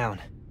narrow down.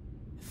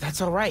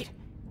 That's all right.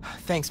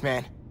 Thanks,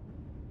 man.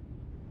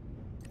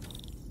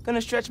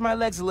 Gonna stretch my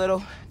legs a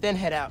little, then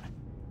head out.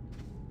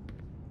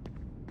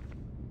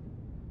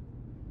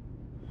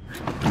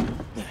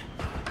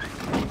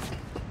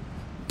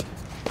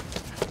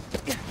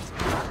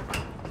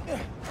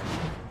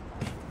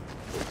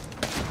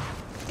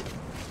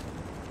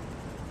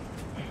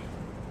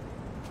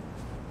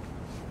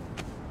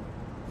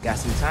 Got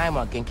some time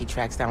while Genki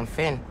tracks down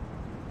Finn.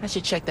 I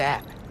should check the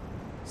app.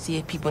 See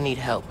if people need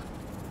help.